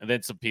 and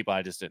then some people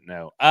I just didn't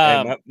know.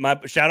 Hey, my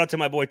shout out to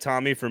my boy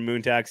Tommy from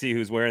Moon Taxi,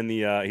 who's wearing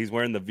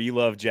the V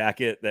Love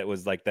jacket that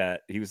was like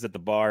that. He was at the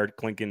bar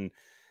clinking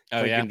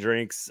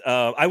drinks.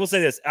 I will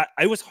say this: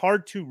 I was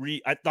hard to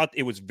read. I thought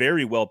it was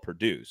very well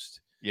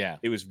produced. Yeah,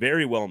 it was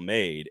very well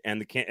made,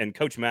 and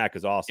Coach Mack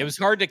is awesome. It was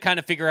hard to kind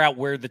of figure out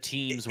where the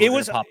teams were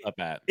going to pop up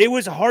at. It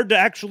was hard to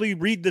actually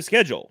read the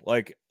schedule,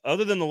 like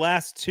other than the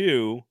last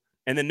 2.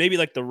 And then maybe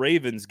like the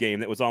Ravens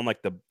game that was on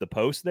like the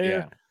post there.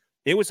 Yeah.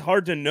 It was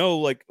hard to know.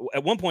 Like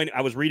at one point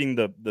I was reading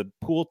the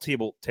pool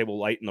table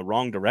light in the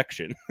wrong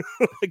direction.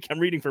 Like I'm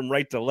reading from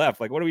right to left.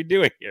 Like, what are we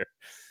doing here?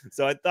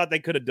 So I thought they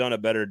could have done a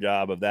better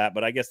job of that,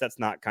 but I guess that's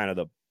not kind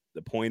of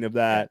the point of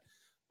that.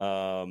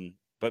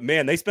 But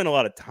man, they spent a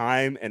lot of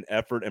time and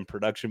effort and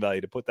production value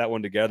to put that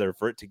one together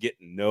for it to get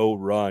no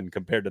run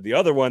compared to the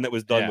other one that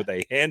was done with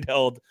a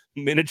handheld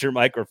miniature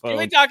microphone. Can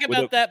we talk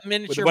about that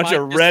miniature with a bunch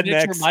of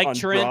rednecks mic on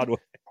trend? Broadway?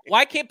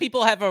 Why can't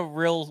people have a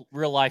real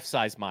life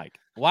size mic?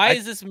 Why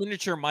is this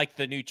miniature mic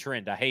the new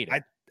trend? I hate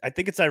it. I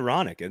think it's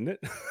ironic, isn't it?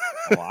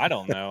 Well, I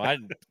don't know.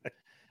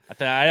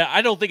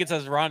 I don't think it's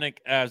as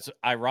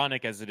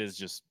ironic as it is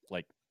just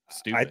like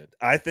stupid.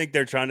 I think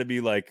they're trying to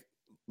be like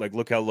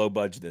look how low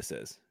budget this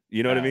is.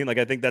 You know what I mean? Like,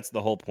 I think that's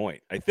the whole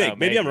point. I think.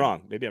 Maybe I'm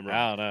wrong. Maybe I'm wrong.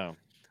 I don't know.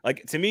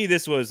 Like, to me,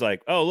 this was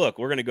like, oh, look,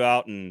 we're going to go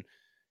out and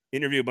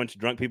interview a bunch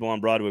of drunk people on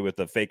Broadway with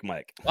a fake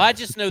mic. Well, I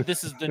just know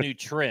this is the new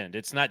trend.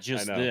 It's not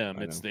just them.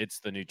 I know. It's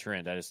the new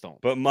trend. I just don't.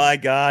 But my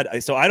God,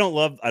 I don't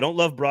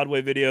love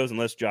Broadway videos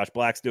unless Josh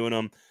Black's doing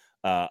them.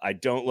 I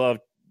don't love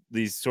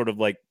these sort of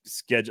like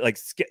schedule,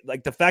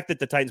 like the fact that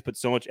the Titans put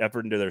so much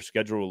effort into their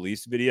schedule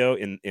release video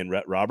in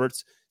Rhett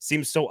Roberts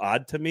seems so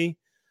odd to me.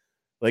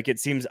 Like,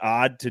 it seems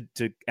odd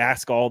to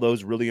ask all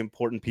those really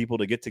important people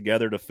to get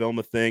together to film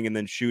a thing and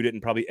then shoot it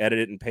and probably edit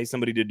it and pay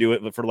somebody to do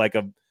it, but for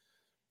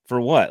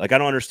what? Like, I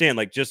don't understand.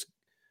 Like, just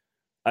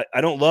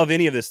I don't love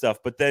any of this stuff,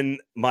 but then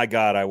my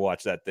God, I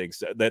watched that thing.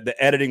 So the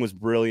editing was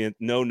brilliant.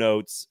 No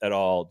notes at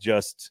all.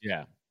 Just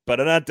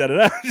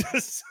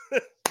just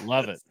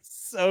love it.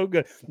 So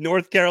good.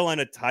 North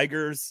Carolina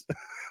Tigers.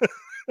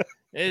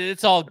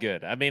 It's all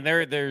good. I mean,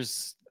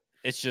 it's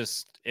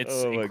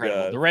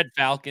incredible. The Red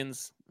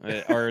Falcons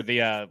or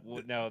the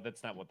no,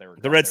 that's not what they were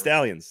called. The Red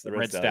Stallions. The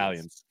Red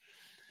Stallions.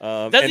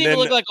 Doesn't even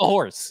look like a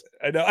horse.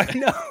 I know.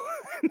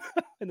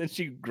 And then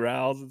she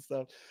growls and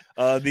stuff.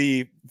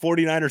 The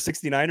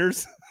 49ers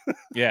 69ers.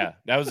 Yeah,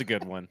 that was a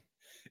good one.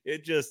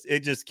 It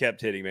just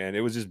kept hitting, man. It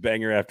was just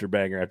banger after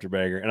banger after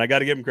banger. And I got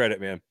to give them credit,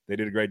 man. They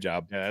did a great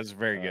job. Yeah, that's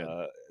very good.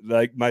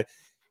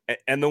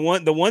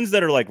 The ones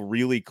that are like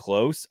really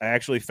close, I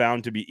actually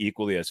found to be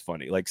equally as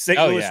funny. Like St.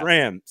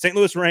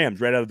 Louis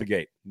Rams right out of the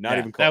gate. Not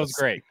even close. That was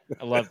great.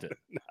 I loved it.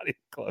 Not even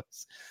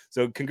close.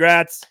 So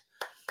congrats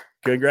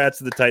to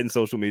the Titans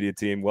social media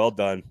team. Well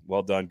done.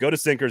 Go to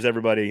Sinkers,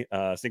 everybody.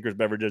 Sinkers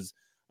Beverages.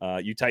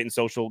 You Titan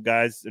social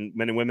guys and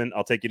men and women,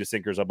 I'll take you to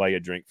Sinkers. I'll buy you a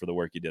drink for the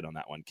work you did on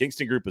that one.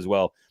 Kingston Group as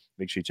well.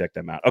 Make sure you check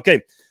them out.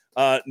 Okay.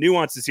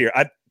 Nuances here.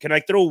 Can I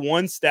throw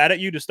one stat at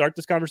you to start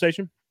this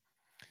conversation?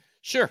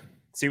 Sure.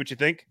 See what you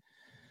think.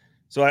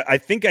 So I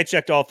think I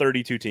checked all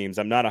 32 teams.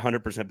 I'm not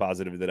 100%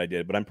 positive that I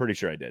did, but I'm pretty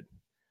sure I did.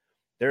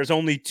 There are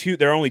only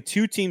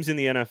two teams in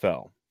the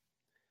NFL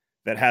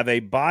that have a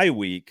bye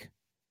week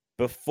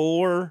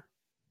before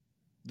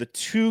the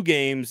two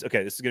games.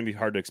 Okay, this is going to be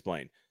hard to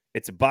explain.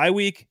 It's a bye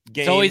week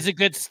game. It's always a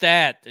good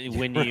stat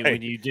when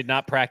you did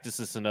not practice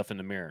this enough in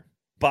the mirror.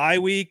 Bye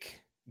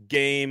week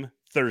game,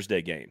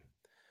 Thursday game.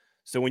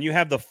 So when you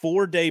have the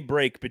 4-day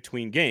break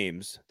between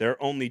games, there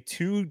are only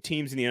two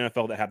teams in the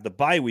NFL that have the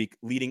bye week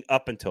leading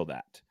up until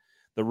that.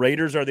 The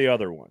Raiders are the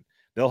other one.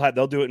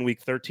 They'll do it in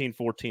week 13,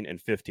 14,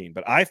 and 15.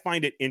 But I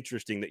find it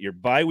interesting that your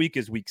bye week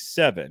is week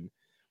 7.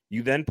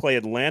 You then play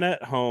Atlanta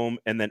at home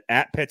and then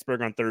at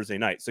Pittsburgh on Thursday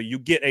night. So you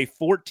get a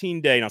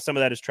 14-day. Now, some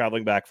of that is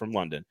traveling back from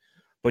London,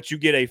 but you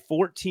get a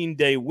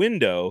 14-day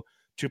window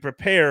to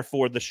prepare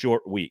for the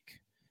short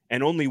week.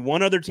 And only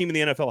one other team in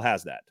the NFL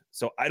has that.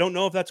 So I don't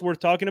know if that's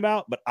worth talking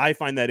about, but I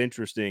find that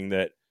interesting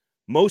that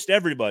most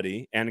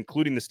everybody, and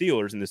including the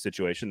Steelers in this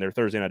situation, their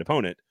Thursday night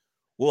opponent,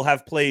 will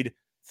have played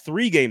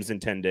 3 games in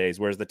 10 days,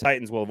 whereas the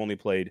Titans will have only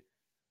played,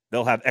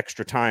 they'll have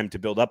extra time to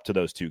build up to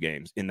those 2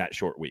 games in that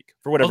short week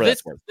for whatever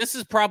that's worth. This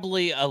is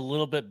probably a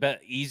little bit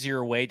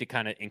easier way to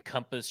kind of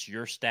encompass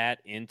your stat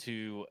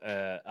into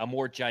a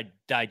more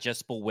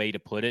digestible way to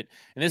put it.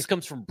 And this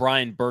comes from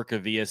Brian Burke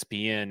of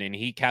ESPN, and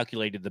he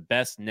calculated the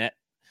best net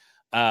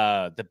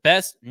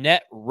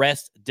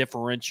rest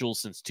differential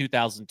since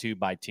 2002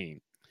 by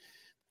team.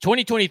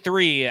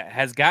 2023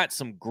 has got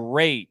some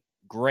great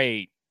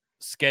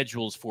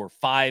schedules for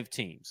 5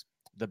 teams: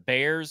 the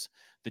Bears,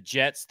 the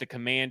Jets, the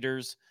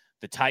Commanders,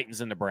 the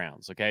Titans, and the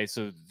Browns. Okay,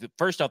 so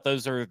first off,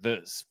 those are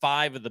the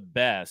 5 of the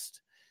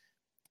best,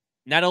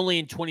 not only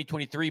in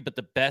 2023, but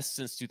the best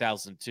since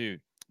 2002.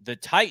 The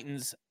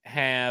Titans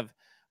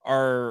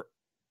are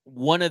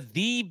one of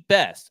the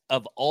best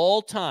of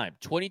all time.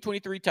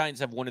 2023 Titans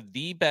have one of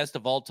the best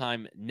of all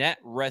time net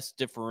rest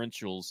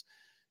differentials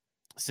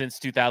since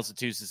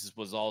 2002, since this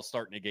was all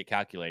starting to get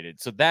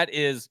calculated. So that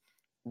is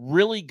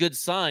really good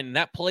sign. And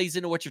that plays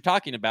into what you're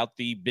talking about,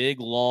 the big,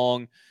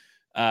 long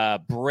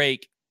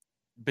break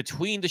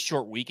between the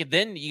short week. And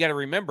then you got to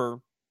remember,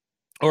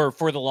 or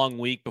for the long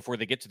week before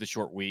they get to the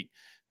short week.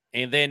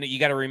 And then you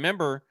got to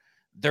remember,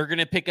 they're going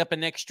to pick up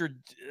an extra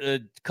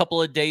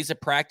couple of days of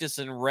practice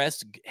and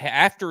rest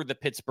after the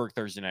Pittsburgh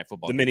Thursday night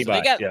football. The mini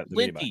bye. They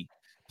got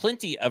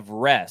plenty of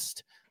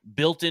rest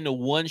built into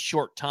one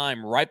short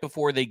time right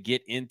before they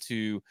get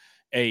into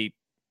a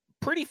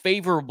pretty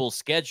favorable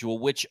schedule,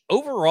 which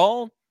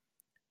overall,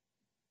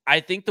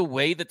 I think the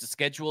way that the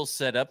schedule is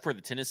set up for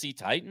the Tennessee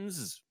Titans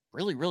is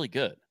really, really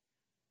good.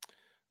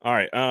 All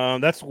right.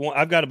 That's one.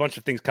 I've got a bunch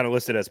of things kind of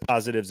listed as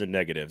positives and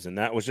negatives, and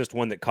that was just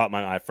one that caught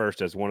my eye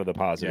first as one of the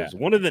positives. Yeah.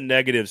 One of the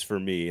negatives for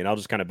me, and I'll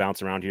just kind of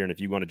bounce around here, and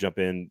if you want to jump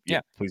in,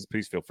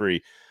 please feel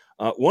free.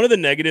 One of the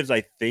negatives,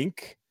 I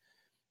think,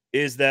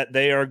 is that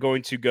they are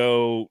going to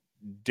go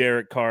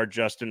Derek Carr,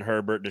 Justin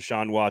Herbert,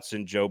 Deshaun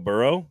Watson, Joe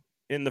Burrow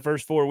in the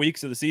first 4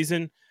 weeks of the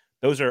season.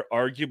 Those are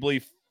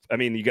arguably, I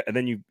mean, you got and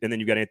then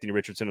you got Anthony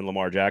Richardson and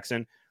Lamar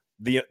Jackson.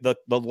 The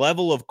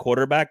level of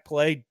quarterback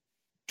play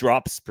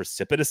drops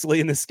precipitously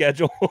in the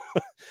schedule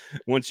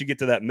once you get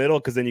to that middle,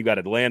 because then you got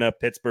Atlanta,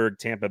 Pittsburgh,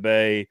 Tampa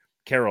Bay,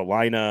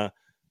 Carolina,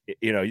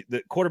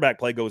 the quarterback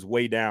play goes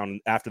way down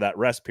after that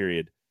rest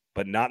period,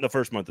 but not in the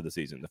first month of the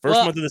season. The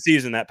first month of the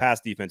season, that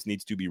pass defense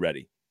needs to be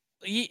ready.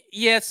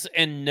 Yes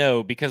and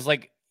no, because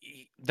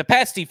the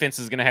pass defense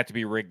is going to have to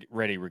be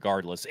ready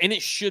regardless, and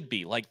it should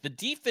be. Like, the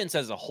defense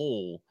as a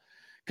whole,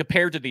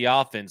 compared to the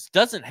offense,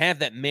 doesn't have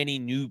that many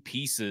new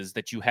pieces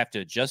that you have to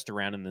adjust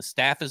around, and the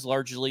staff is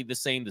largely the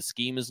same. The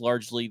scheme is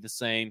largely the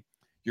same.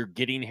 You're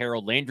getting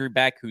Harold Landry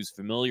back, who's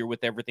familiar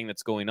with everything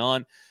that's going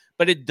on,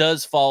 but it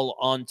does fall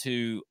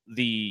onto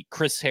the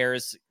Chris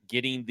Harris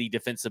getting the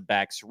defensive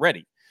backs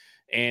ready,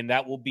 and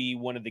that will be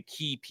one of the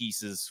key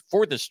pieces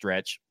for the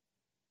stretch,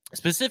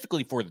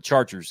 specifically for the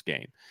Chargers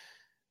game.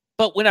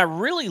 But when I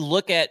really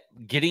look at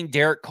getting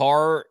Derek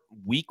Carr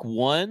week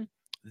 1,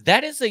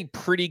 that is a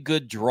pretty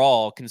good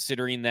draw,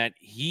 considering that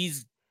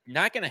he's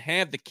not going to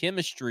have the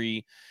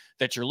chemistry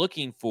that you're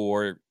looking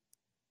for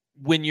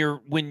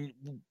when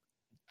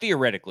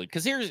theoretically,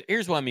 because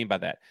here's what I mean by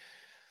that.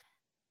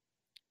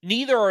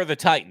 Neither are the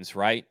Titans,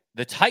 right?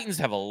 The Titans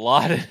have a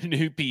lot of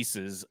new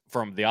pieces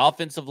from the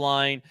offensive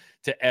line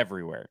to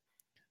everywhere.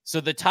 So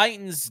the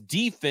Titans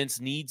defense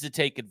needs to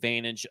take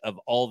advantage of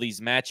all these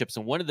matchups.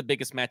 And one of the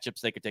biggest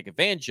matchups they could take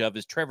advantage of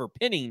is Trevor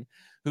Penning,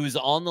 who's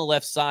on the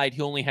left side.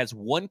 He only has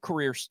one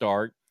career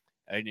start,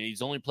 and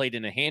he's only played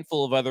in a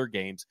handful of other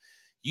games.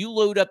 You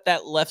load up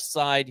that left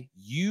side,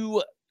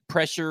 you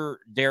pressure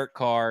Derek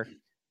Carr,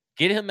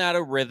 get him out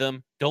of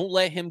rhythm. Don't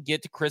let him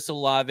get to Chris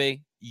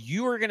Olave.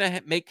 You are going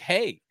to make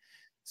hay.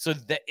 So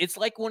that it's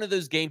like one of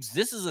those games.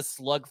 This is a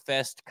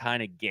slugfest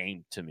kind of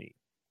game to me.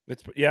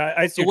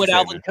 I see what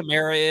Alvin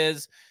Kamara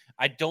is.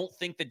 I don't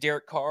think that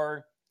Derek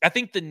Carr. I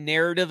think the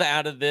narrative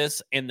out of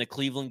this and the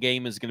Cleveland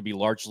game is going to be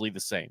largely the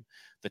same.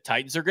 The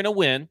Titans are going to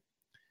win,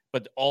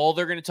 but all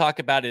they're going to talk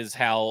about is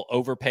how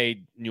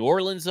overpaid New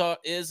Orleans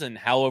is, and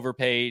how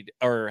overpaid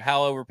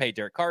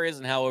Derek Carr is,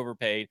 and how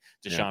overpaid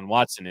Deshaun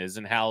Watson is,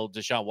 and how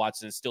Deshaun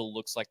Watson still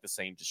looks like the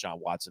same Deshaun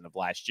Watson of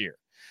last year.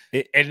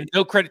 And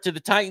no credit to the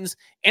Titans,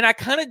 and I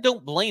kind of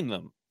don't blame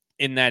them.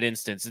 In that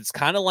instance, it's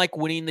kind of like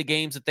winning the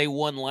games that they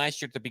won last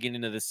year at the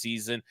beginning of the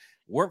season.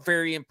 Weren't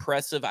very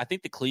impressive. I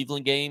think the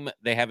Cleveland game,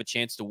 they have a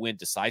chance to win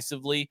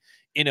decisively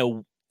in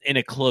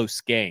a close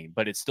game,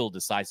 but it's still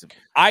decisive.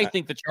 I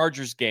think the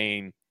Chargers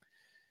game,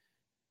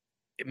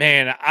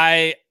 man,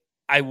 I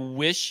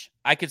wish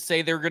I could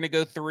say they're going to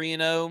go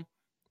 3-0.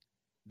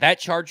 That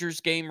Chargers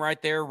game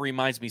right there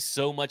reminds me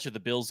so much of the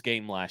Bills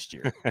game last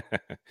year.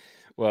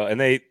 Well,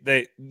 and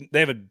they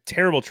have a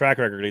terrible track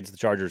record against the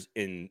Chargers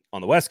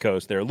on the West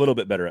Coast. They're a little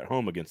bit better at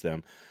home against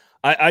them.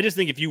 I just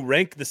think if you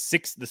rank the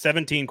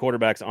 17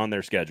 quarterbacks on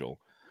their schedule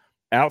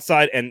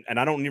outside, and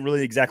I don't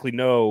really exactly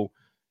know,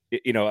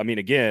 I mean,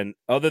 again,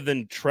 other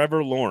than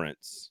Trevor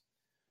Lawrence,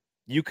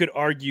 you could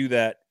argue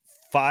that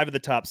 5 of the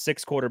top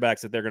 6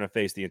 quarterbacks that they're going to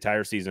face the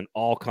entire season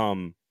all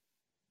come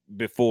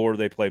before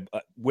they play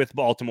with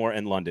Baltimore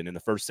and London in the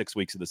first 6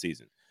 weeks of the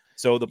season.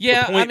 So the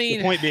point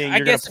being,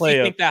 you're going to play.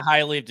 I think that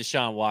highly of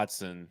Deshaun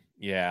Watson,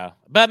 yeah,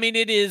 but I mean,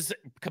 it is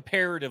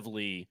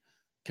comparatively,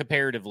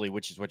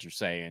 which is what you're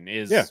saying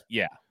is,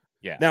 yeah.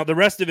 Now the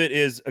rest of it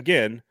is,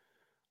 again,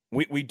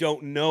 we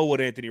don't know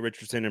what Anthony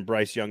Richardson and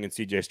Bryce Young and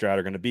C.J. Stroud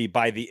are going to be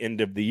by the end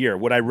of the year.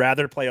 Would I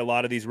rather play a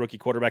lot of these rookie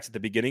quarterbacks at the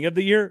beginning of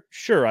the year?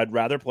 Sure, I'd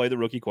rather play the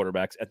rookie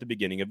quarterbacks at the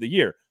beginning of the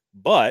year,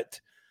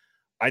 but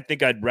I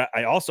think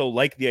I also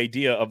like the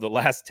idea of the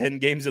last 10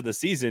 games of the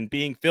season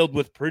being filled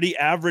with pretty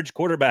average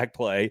quarterback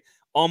play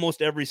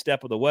almost every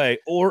step of the way,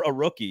 or a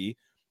rookie,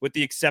 with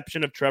the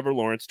exception of Trevor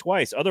Lawrence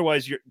twice.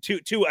 Otherwise, you're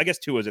two. I guess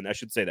Tua is in. I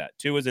should say that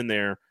Tua is in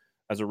there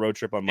as a road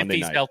trip on Monday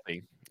night. If he's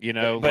healthy,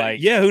 but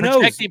who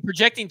knows?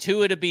 Projecting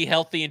Tua to be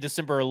healthy in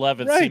December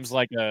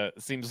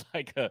 11th seems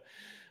like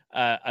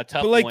a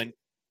tough one.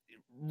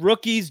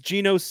 Rookies,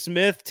 Geno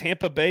Smith,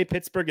 Tampa Bay,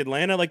 Pittsburgh,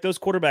 Atlanta, like those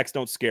quarterbacks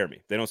don't scare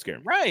me. They don't scare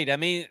me. Right. I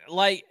mean,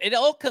 like, it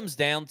all comes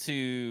down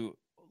to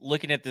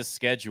looking at this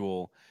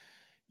schedule.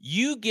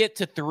 You get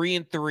to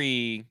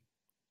 3-3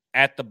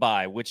 at the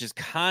bye, which is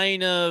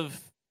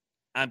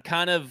I'm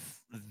kind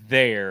of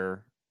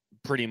there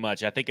pretty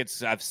much. I think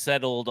I've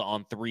settled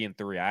on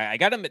 3-3. I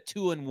got them at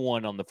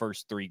 2-1 on the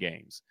first 3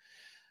 games.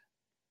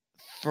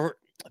 For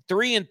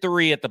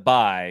 3-3 at the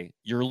bye,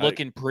 you're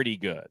looking pretty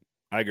good.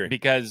 I agree.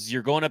 Because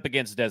you're going up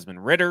against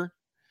Desmond Ridder.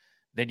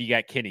 Then you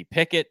got Kenny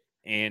Pickett,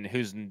 and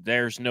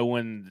there's no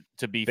one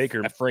to be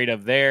afraid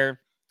of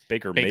there.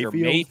 Baker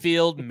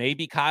Mayfield,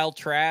 maybe Kyle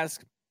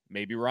Trask,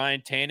 maybe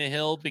Ryan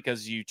Tannehill,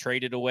 because you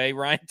traded away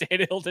Ryan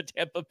Tannehill to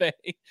Tampa Bay.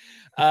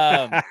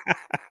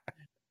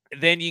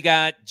 Then you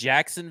got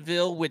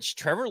Jacksonville, which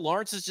Trevor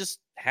Lawrence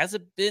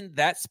hasn't been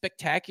that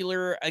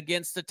spectacular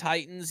against the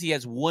Titans. He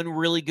has one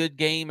really good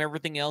game.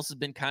 Everything else has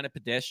been kind of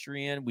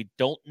pedestrian. We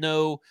don't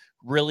know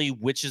really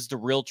which is the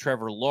real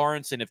Trevor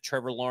Lawrence, and if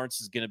Trevor Lawrence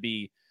is going to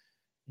be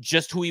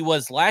just who he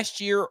was last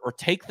year or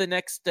take the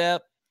next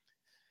step.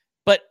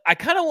 But I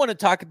kind of want to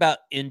talk about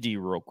Indy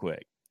real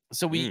quick.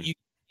 So you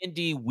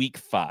Indy week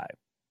 5.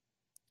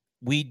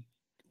 We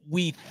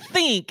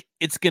think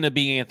it's going to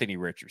be Anthony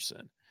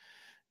Richardson.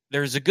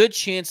 there's a good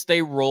chance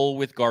they roll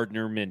with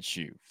Gardner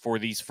Minshew for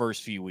these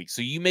first few weeks.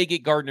 So you may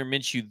get Gardner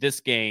Minshew this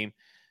game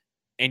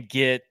and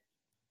get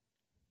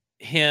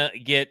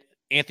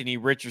Anthony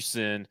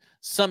Richardson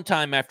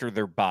sometime after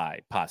their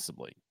bye,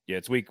 possibly. Yeah,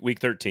 it's week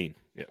 13.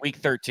 Yeah. Week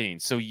 13.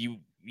 So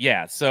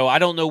so I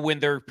don't know when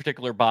their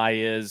particular bye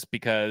is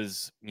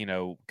because,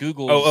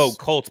 Google's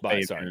Colts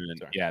bye. Sorry.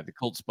 Yeah, the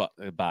Colts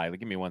bye.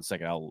 Give me 1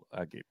 second. I'll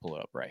pull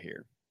it up right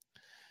here.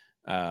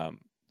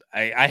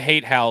 I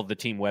hate how the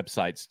team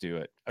websites do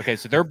it. Okay,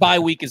 so their bye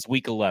week is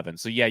week 11.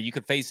 So yeah, you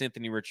could face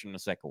Anthony Richardson in the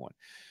second one.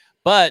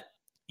 But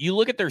you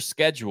look at their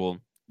schedule,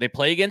 they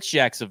play against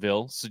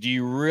Jacksonville. So do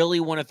you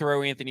really want to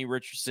throw Anthony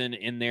Richardson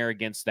in there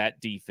against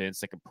that defense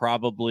that could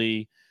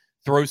probably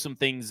throw some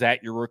things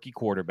at your rookie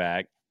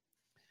quarterback?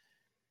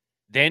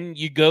 Then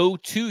you go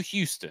to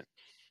Houston.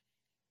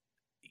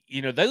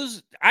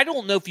 I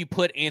don't know if you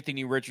put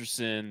Anthony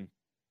Richardson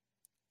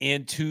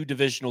in 2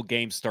 divisional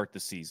games start the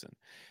season.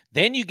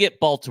 Then you get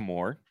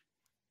Baltimore,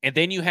 and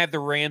then you have the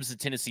Rams and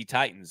Tennessee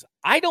Titans.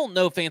 I don't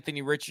know if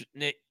Anthony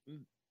Richardson,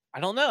 I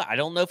don't know. I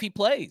don't know if he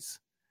plays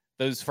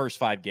those first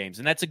 5 games,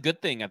 and that's a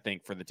good thing, I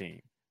think, for the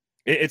team.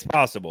 It's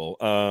possible.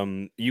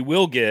 You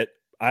will get,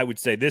 I would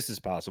say this is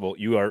possible.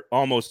 You are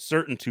almost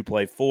certain to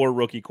play 4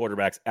 rookie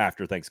quarterbacks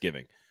after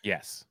Thanksgiving.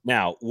 Yes.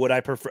 Now, would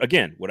I prefer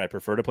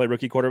to play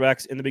rookie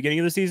quarterbacks in the beginning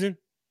of the season?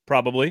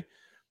 Probably.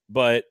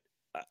 But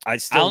I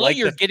still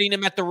you're getting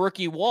him at the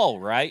rookie wall,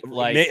 right?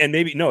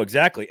 Maybe no,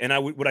 exactly. And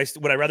would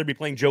I rather be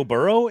playing Joe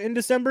Burrow in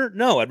December?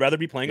 No, I'd rather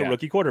be playing a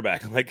rookie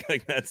quarterback.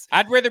 Like that's.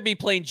 I'd rather be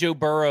playing Joe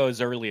Burrow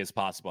as early as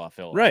possible. I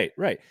feel right.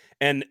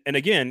 And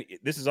again,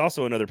 this is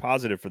also another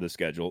positive for the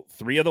schedule.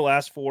 3 of the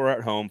last 4 are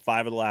at home.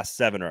 5 of the last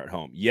 7 are at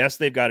home. Yes,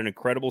 they've got an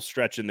incredible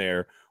stretch in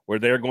there where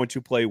they're going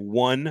to play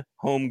 1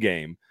 home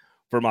game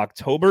from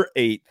October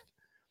 8th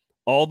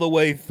all the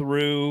way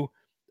through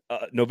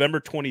November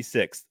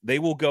 26th. They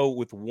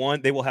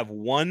will have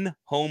 1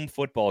 home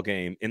football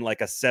game in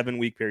like a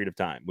 7-week period of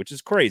time, which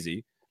is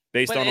crazy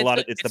based on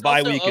it's the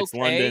bye week. It's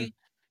London.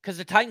 Because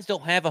the Titans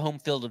don't have a home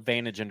field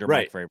advantage under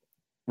Right. Mike Vrabel.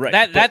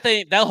 Right.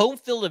 That home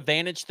field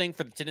advantage thing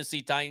for the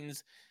Tennessee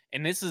Titans,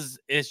 and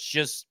it's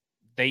just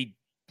they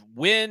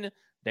win,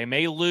 they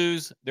may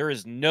lose. There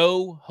is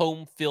no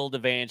home field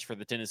advantage for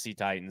the Tennessee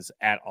Titans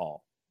at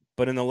all.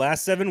 But in the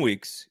last 7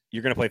 weeks,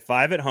 you're going to play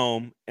 5 at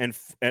home and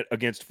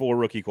against 4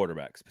 rookie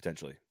quarterbacks,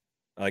 potentially.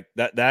 Like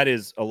that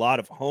is a lot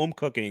of home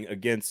cooking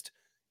against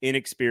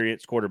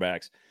inexperienced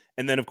quarterbacks.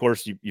 And then, of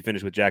course, you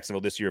finish with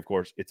Jacksonville this year. Of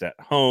course, it's at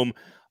home.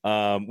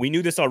 We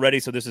knew this already,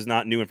 so this is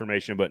not new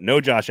information, but no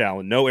Josh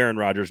Allen, no Aaron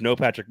Rodgers, no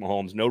Patrick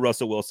Mahomes, no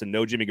Russell Wilson,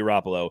 no Jimmy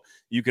Garoppolo.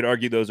 You could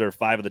argue those are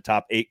 5 of the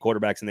top 8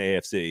 quarterbacks in the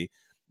AFC.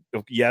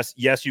 Yes,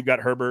 you've got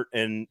Herbert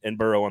and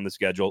Burrow on the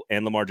schedule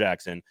and Lamar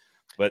Jackson.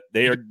 But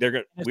we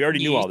already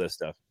knew all this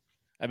stuff.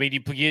 I mean,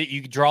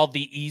 you draw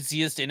the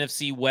easiest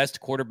NFC West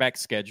quarterback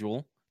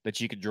schedule that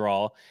you could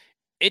draw.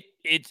 It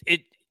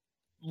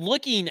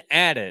looking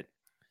at it,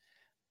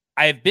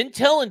 I've been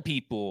telling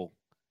people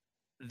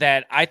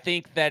that I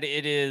think that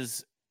it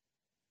is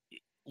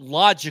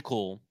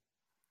logical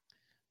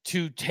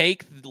to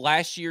take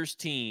last year's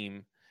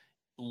team,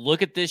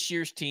 look at this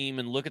year's team,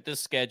 and look at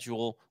this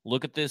schedule,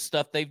 look at this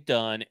stuff they've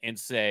done, and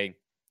say,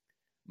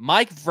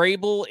 Mike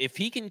Vrabel, if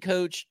he can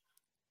coach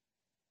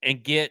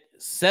and get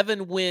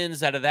 7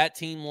 wins out of that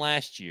team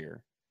last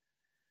year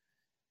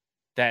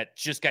that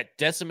just got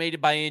decimated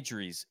by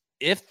injuries,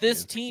 if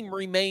this team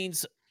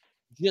remains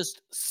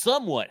just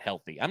somewhat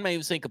healthy, I'm not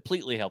even saying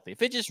completely healthy,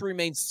 if it just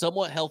remains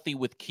somewhat healthy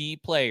with key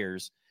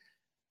players,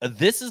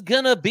 this is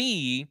going to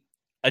be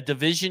a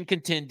division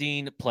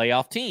contending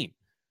playoff team.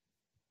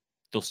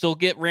 They'll still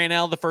get ran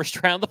out of the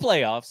first round of the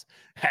playoffs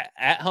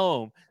at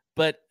home.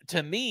 But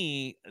to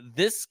me,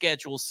 this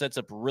schedule sets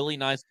up really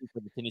nicely for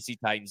the Tennessee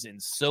Titans in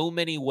so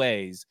many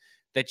ways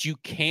that you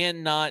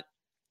cannot.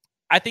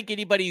 I think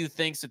anybody who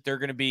thinks that they're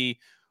going to be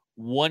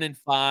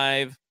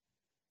 1-5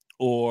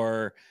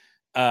 or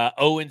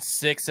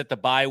 0-6 at the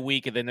bye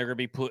week, and then they're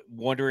going to be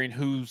wondering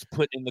who's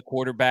put in the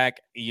quarterback.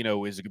 Is it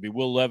going to be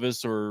Will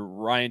Levis or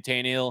Ryan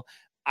Tannehill?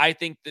 I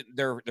think that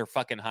they're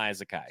fucking high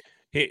as a kite.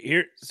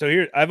 Here,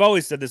 I've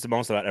always said this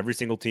about every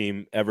single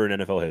team ever in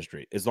NFL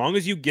history. As long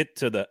as you get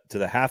to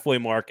the halfway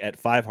mark at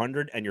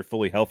 500 and you're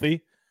fully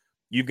healthy,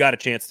 you've got a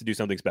chance to do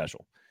something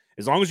special.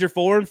 As long as you're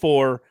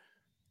 4-4,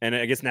 and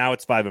I guess now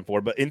it's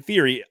 5-4, but in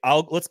theory,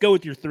 let's go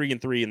with your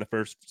 3-3 in the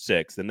first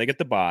 6. Then they get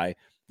the bye.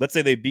 Let's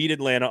say they beat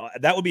Atlanta.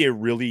 That would be a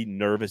really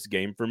nervous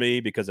game for me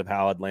because of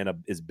how Atlanta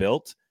is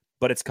built.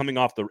 But it's coming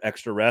off the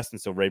extra rest,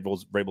 and so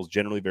Vrabel's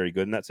generally very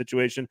good in that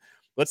situation.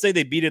 Let's say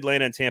they beat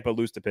Atlanta and Tampa,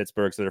 lose to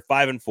Pittsburgh, so they're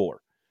 5-4.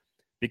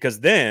 Because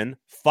then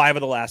 5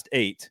 of the last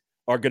 8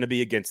 are going to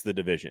be against the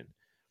division.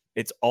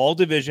 It's all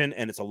division,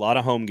 and it's a lot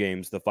of home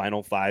games the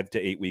final 5 to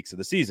 8 weeks of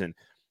the season.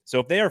 So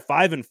if they are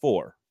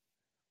 5-4,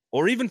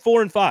 or even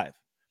 4-5,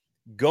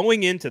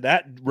 going into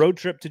that road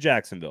trip to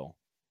Jacksonville,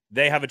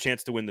 they have a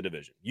chance to win the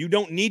division. You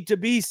don't need to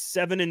be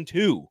 7-2.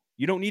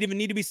 You don't even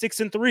need to be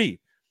 6-3.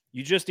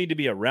 You just need to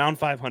be around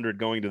 500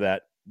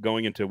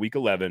 going into week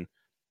 11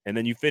 and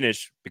then you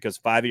finish because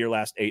 5 of your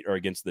last 8 are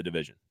against the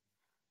division.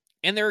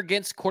 And they're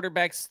against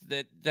quarterbacks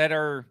that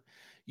are,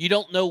 you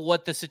don't know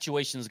what the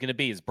situation is going to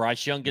be. Is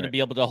Bryce Young going to be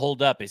able to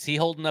hold up? Is he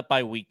holding up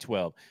by week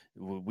 12?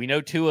 We know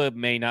Tua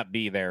may not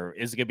be there.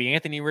 Is it going to be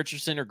Anthony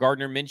Richardson or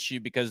Gardner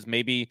Minshew? Because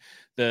maybe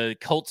the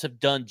Colts have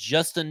done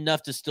just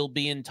enough to still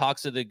be in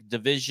talks of the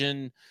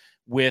division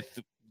with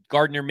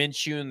Gardner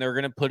Minshew, and they're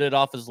going to put it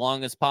off as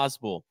long as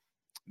possible.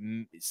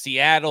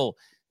 Seattle,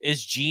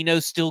 is Geno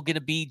still going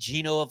to be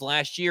Geno of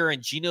last year?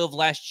 And Geno of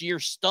last year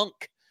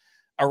stunk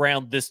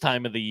around this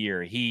time of the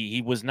year.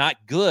 He was not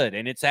good,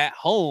 and it's at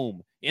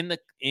home in the,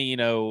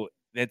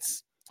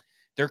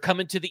 they're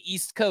coming to the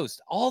East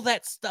Coast. All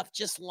that stuff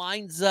just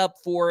lines up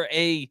for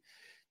it's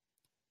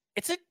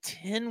a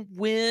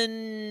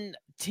 10-win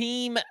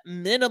team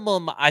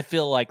minimum, I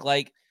feel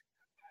like.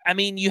 I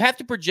mean, you have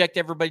to project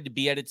everybody to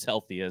be at its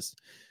healthiest.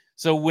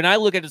 So when I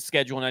look at the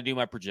schedule and I do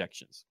my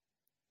projections,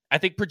 I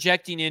think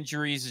projecting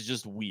injuries is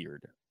just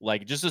weird.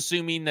 Like, just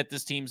assuming that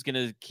this team's going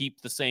to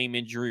keep the same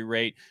injury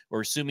rate, or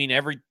assuming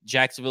every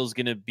Jacksonville is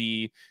going to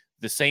be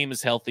the same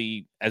as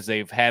healthy as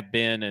they've have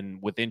been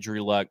and with injury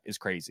luck, is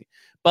crazy.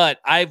 But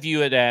I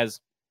view it as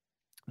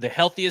the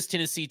healthiest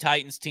Tennessee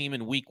Titans team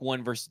in week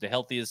 1 versus the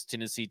healthiest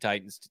Tennessee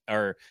Titans,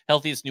 or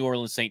healthiest New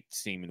Orleans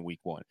Saints team in week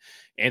 1.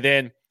 And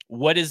then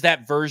what is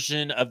that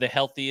version of the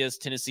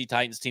healthiest Tennessee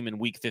Titans team in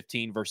week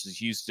 15 versus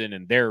Houston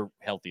and their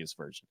healthiest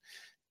version?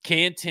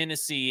 Can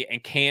Tennessee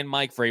and can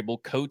Mike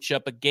Vrabel coach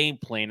up a game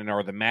plan, and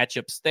are the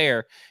matchups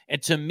there?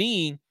 And to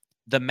me,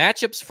 the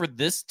matchups for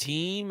this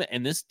team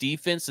and this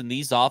defense and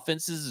these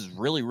offenses is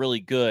really,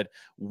 really good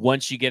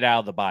once you get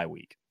out of the bye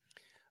week.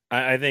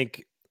 I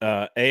think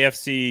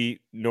AFC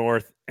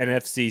North,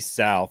 NFC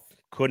South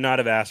could not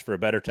have asked for a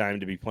better time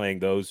to be playing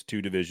those two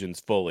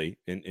divisions fully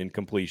in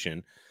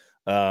completion,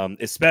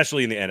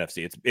 especially in the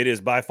NFC. It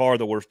is by far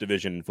the worst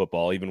division in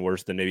football, even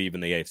worse than maybe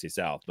even the AFC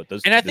South. But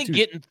those, and I think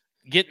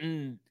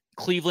getting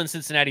Cleveland,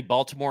 Cincinnati,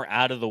 Baltimore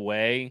out of the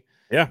way,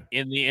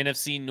 in the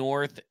NFC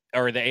North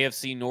or the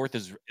AFC North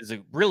is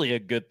really a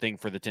good thing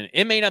for the team.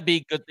 It may not be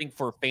a good thing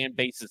for fan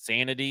base's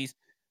sanities,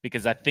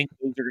 because I think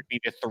those are going to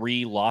be the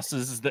 3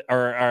 losses that,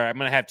 or I'm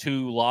going to have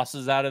 2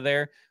 losses out of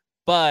there.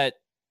 But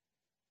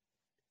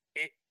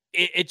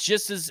it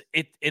just is.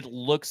 It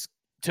looks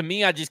to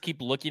me. I just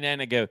keep looking at it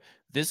and I go,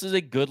 this is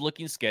a good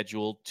looking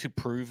schedule to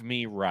prove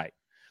me right.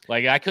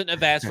 Like, I couldn't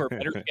have asked for a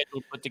better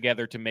schedule put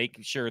together to make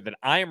sure that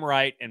I am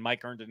right and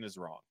Mike Herndon is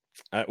wrong.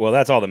 Well,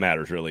 that's all that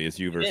matters, really, is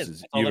you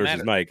versus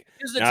Mike.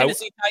 Because the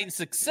Tennessee Titans'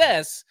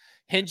 success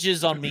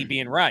hinges on me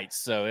being right.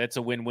 So it's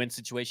a win-win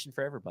situation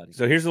for everybody.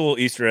 So here's a little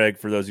Easter egg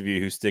for those of you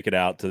who stick it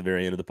out to the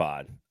very end of the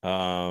pod.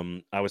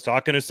 I was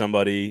talking to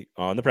somebody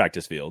on the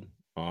practice field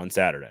on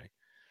Saturday,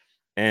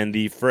 and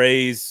the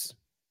phrase,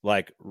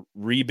 like,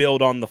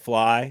 rebuild on the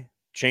fly,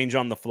 change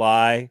on the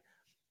fly,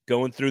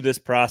 going through this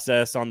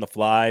process on the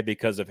fly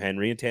because of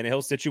Henry and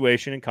Tannehill's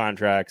situation and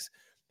contracts,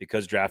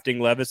 because drafting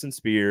Levis and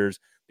Spears,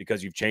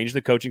 because you've changed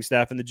the coaching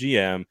staff and the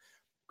GM,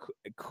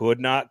 could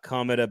not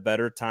come at a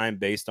better time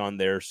based on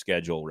their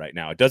schedule right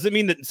now. It doesn't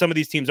mean that some of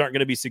these teams aren't going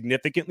to be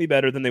significantly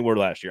better than they were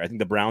last year. I think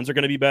the Browns are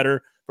going to be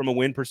better from a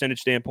win percentage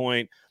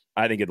standpoint.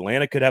 I think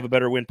Atlanta could have a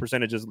better win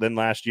percentages than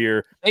last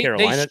year.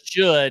 Carolina they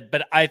should,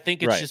 but I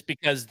think it's just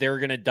because they're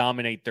going to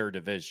dominate their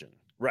division.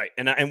 Right.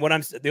 And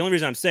the only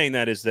reason I'm saying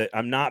that is that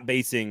I'm not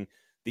basing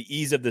the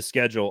ease of the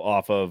schedule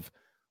off of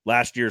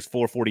last year's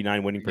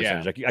 449 winning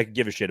percentage. Yeah. I could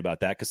give a shit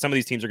about that, because some of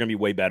these teams are going to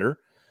be way better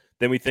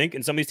than we think,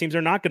 and some of these teams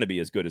are not going to be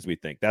as good as we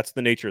think. That's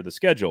the nature of the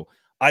schedule.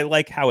 I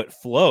like how it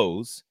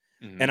flows,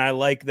 and I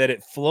like that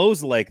it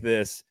flows like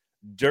this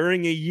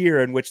during a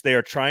year in which they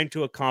are trying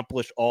to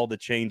accomplish all the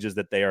changes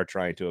that they are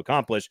trying to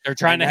accomplish. They're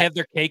trying to have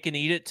their cake and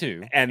eat it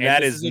too. And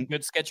that is a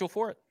good schedule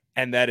for it.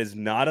 And that is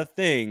not a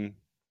thing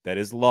that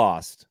is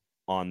lost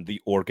on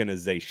the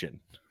organization.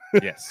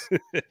 Yes.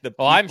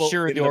 I'm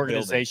sure the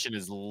organization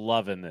is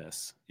loving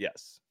this.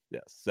 Yes.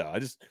 So I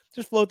just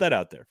float that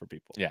out there for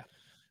people. Yeah.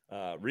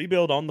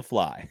 Rebuild on the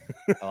fly.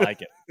 I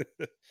like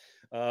it.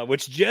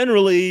 Which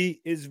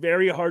generally is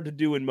very hard to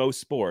do in most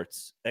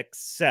sports,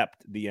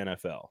 except the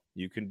NFL.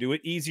 You can do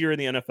it easier in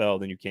the NFL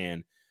than you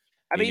can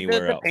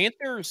anywhere else. The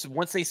Panthers,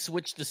 once they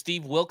switched to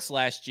Steve Wilkes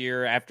last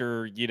year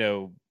after,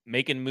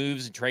 making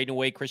moves and trading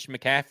away Christian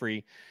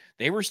McCaffrey,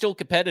 they were still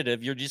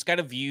competitive. You're just got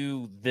to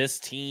view this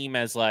team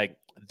as like,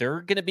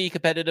 they're going to be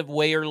competitive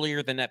way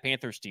earlier than that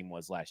Panthers team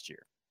was last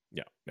year.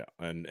 Yeah.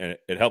 And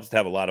it helps to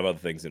have a lot of other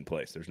things in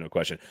place. There's no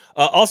question.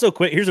 Also,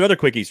 here's another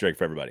quick Easter egg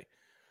for everybody.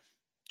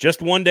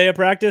 Just one day of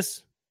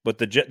practice, but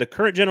the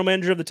current general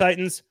manager of the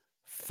Titans,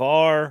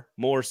 far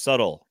more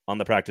subtle on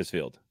the practice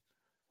field.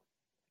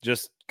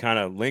 Just kind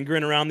of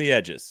lingering around the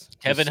edges.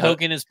 Kevin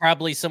Hogan is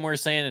probably somewhere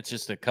saying it's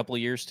just a couple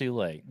of years too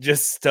late.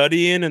 Just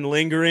studying and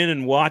lingering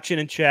and watching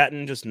and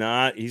chatting. He's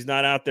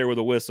not out there with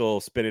a whistle,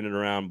 spinning it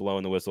around,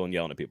 blowing the whistle and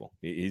yelling at people.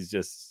 He's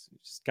just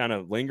kind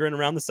of lingering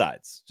around the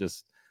sides.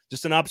 Just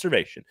an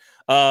observation.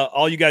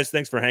 All you guys,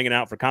 thanks for hanging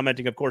out, for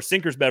commenting. Of course,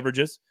 Sinkers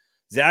Beverages.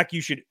 Zach,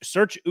 you should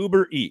search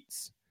Uber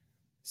Eats.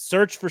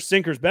 Search for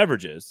Sinkers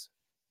Beverages.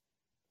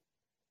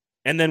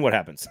 And then what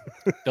happens?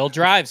 They'll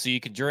drive so you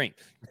can drink.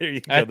 There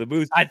you go. The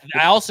booze. I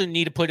also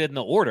need to put it in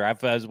the order. I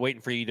was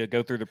waiting for you to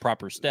go through the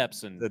proper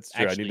steps. And that's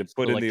true. I need to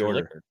put in the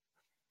order. Liquor.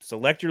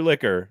 Select your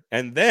liquor,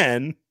 and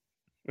then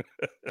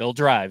they'll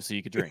drive so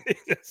you can drink.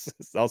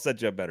 I'll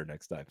set you up better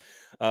next time.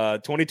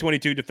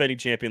 2022 defending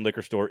champion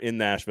liquor store in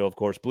Nashville, of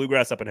course.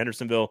 Bluegrass up in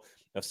Hendersonville.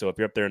 So if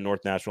you're up there in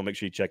North Nashville, make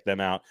sure you check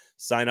them out.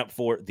 Sign up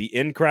for the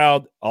In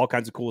Crowd. All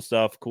kinds of cool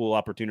stuff, cool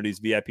opportunities,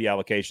 VIP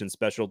allocations,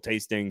 special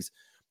tastings,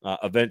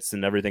 events,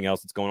 and everything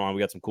else that's going on.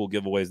 We got some cool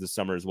giveaways this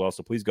summer as well.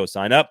 So please go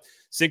sign up.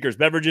 Sinkers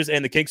Beverages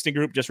and the Kingston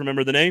Group. Just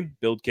remember the name,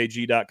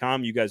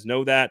 buildkg.com. You guys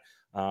know that.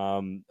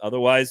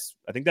 Otherwise,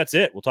 I think that's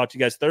it. We'll talk to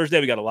you guys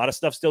Thursday. We got a lot of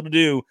stuff still to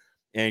do.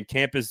 And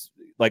camp is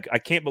like, I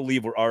can't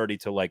believe we're already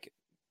to like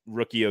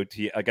rookie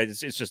OT. Like it's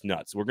just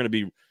nuts. We're gonna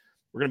be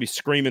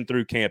screaming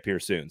through camp here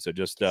soon. So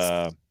just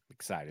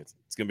excited.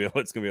 It's gonna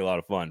be a lot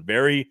of fun.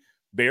 Very,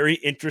 very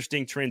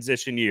interesting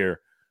transition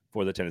year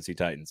for the Tennessee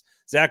Titans.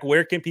 Zach,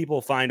 where can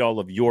people find all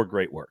of your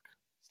great work?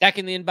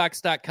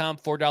 StackingTheInbox.com.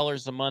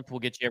 $4 a month will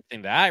get you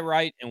everything that I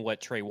write and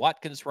what Trey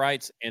Watkins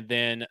writes, and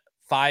then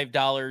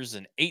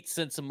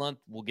 $5.08 a month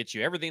will get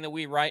you everything that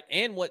we write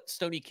and what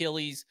Stoney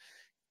Achilles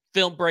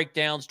film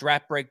breakdowns,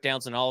 draft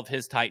breakdowns, and all of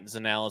his Titans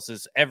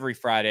analysis every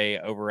Friday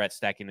over at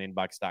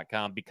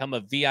StackingTheInbox.com. Become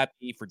a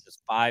VIP for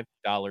just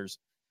 $5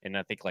 and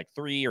I think like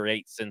 3 or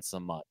 8 cents a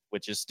month,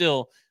 which is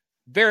still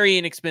very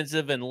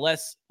inexpensive and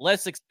less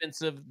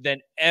expensive than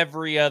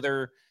every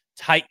other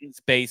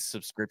Titans-based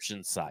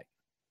subscription site.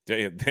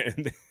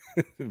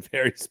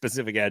 Very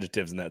specific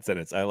adjectives in that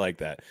sentence. I like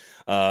that.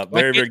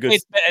 Very good.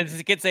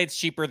 It could say it's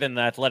cheaper than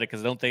the Athletic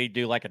because don't they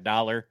do like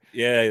 $1?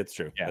 Yeah, it's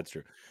true. Yeah. That's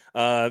true.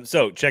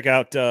 So check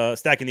out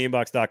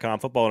stackingtheinbox.com,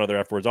 football and other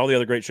F words, all the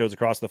other great shows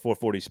across the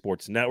 440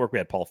 Sports Network. We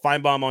had Paul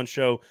Feinbaum on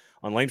show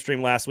on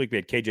Lamestream last week. We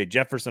had KJ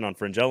Jefferson on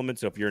Fringe Element.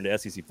 So if you're into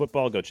SEC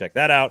football, go check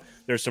that out.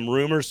 There's some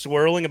rumors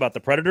swirling about the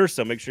Predators,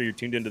 so make sure you're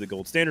tuned into the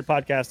Gold Standard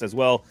podcast as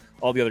well.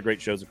 All the other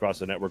great shows across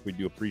the network. We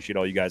do appreciate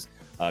all you guys.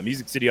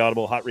 Music City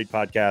Audible, Hot Read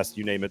Podcast,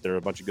 you name it. There are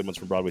a bunch of good ones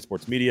from Broadway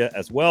Sports Media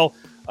as well.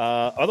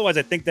 Otherwise,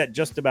 I think that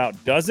just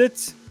about does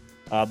it.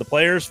 The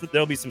players,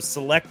 there'll be some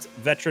select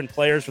veteran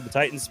players for the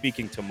Titans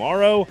speaking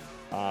tomorrow.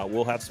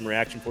 We'll have some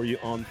reaction for you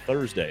on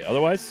Thursday.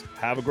 Otherwise,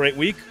 have a great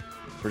week.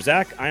 For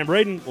Zach, I am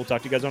Braden. We'll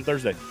talk to you guys on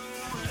Thursday.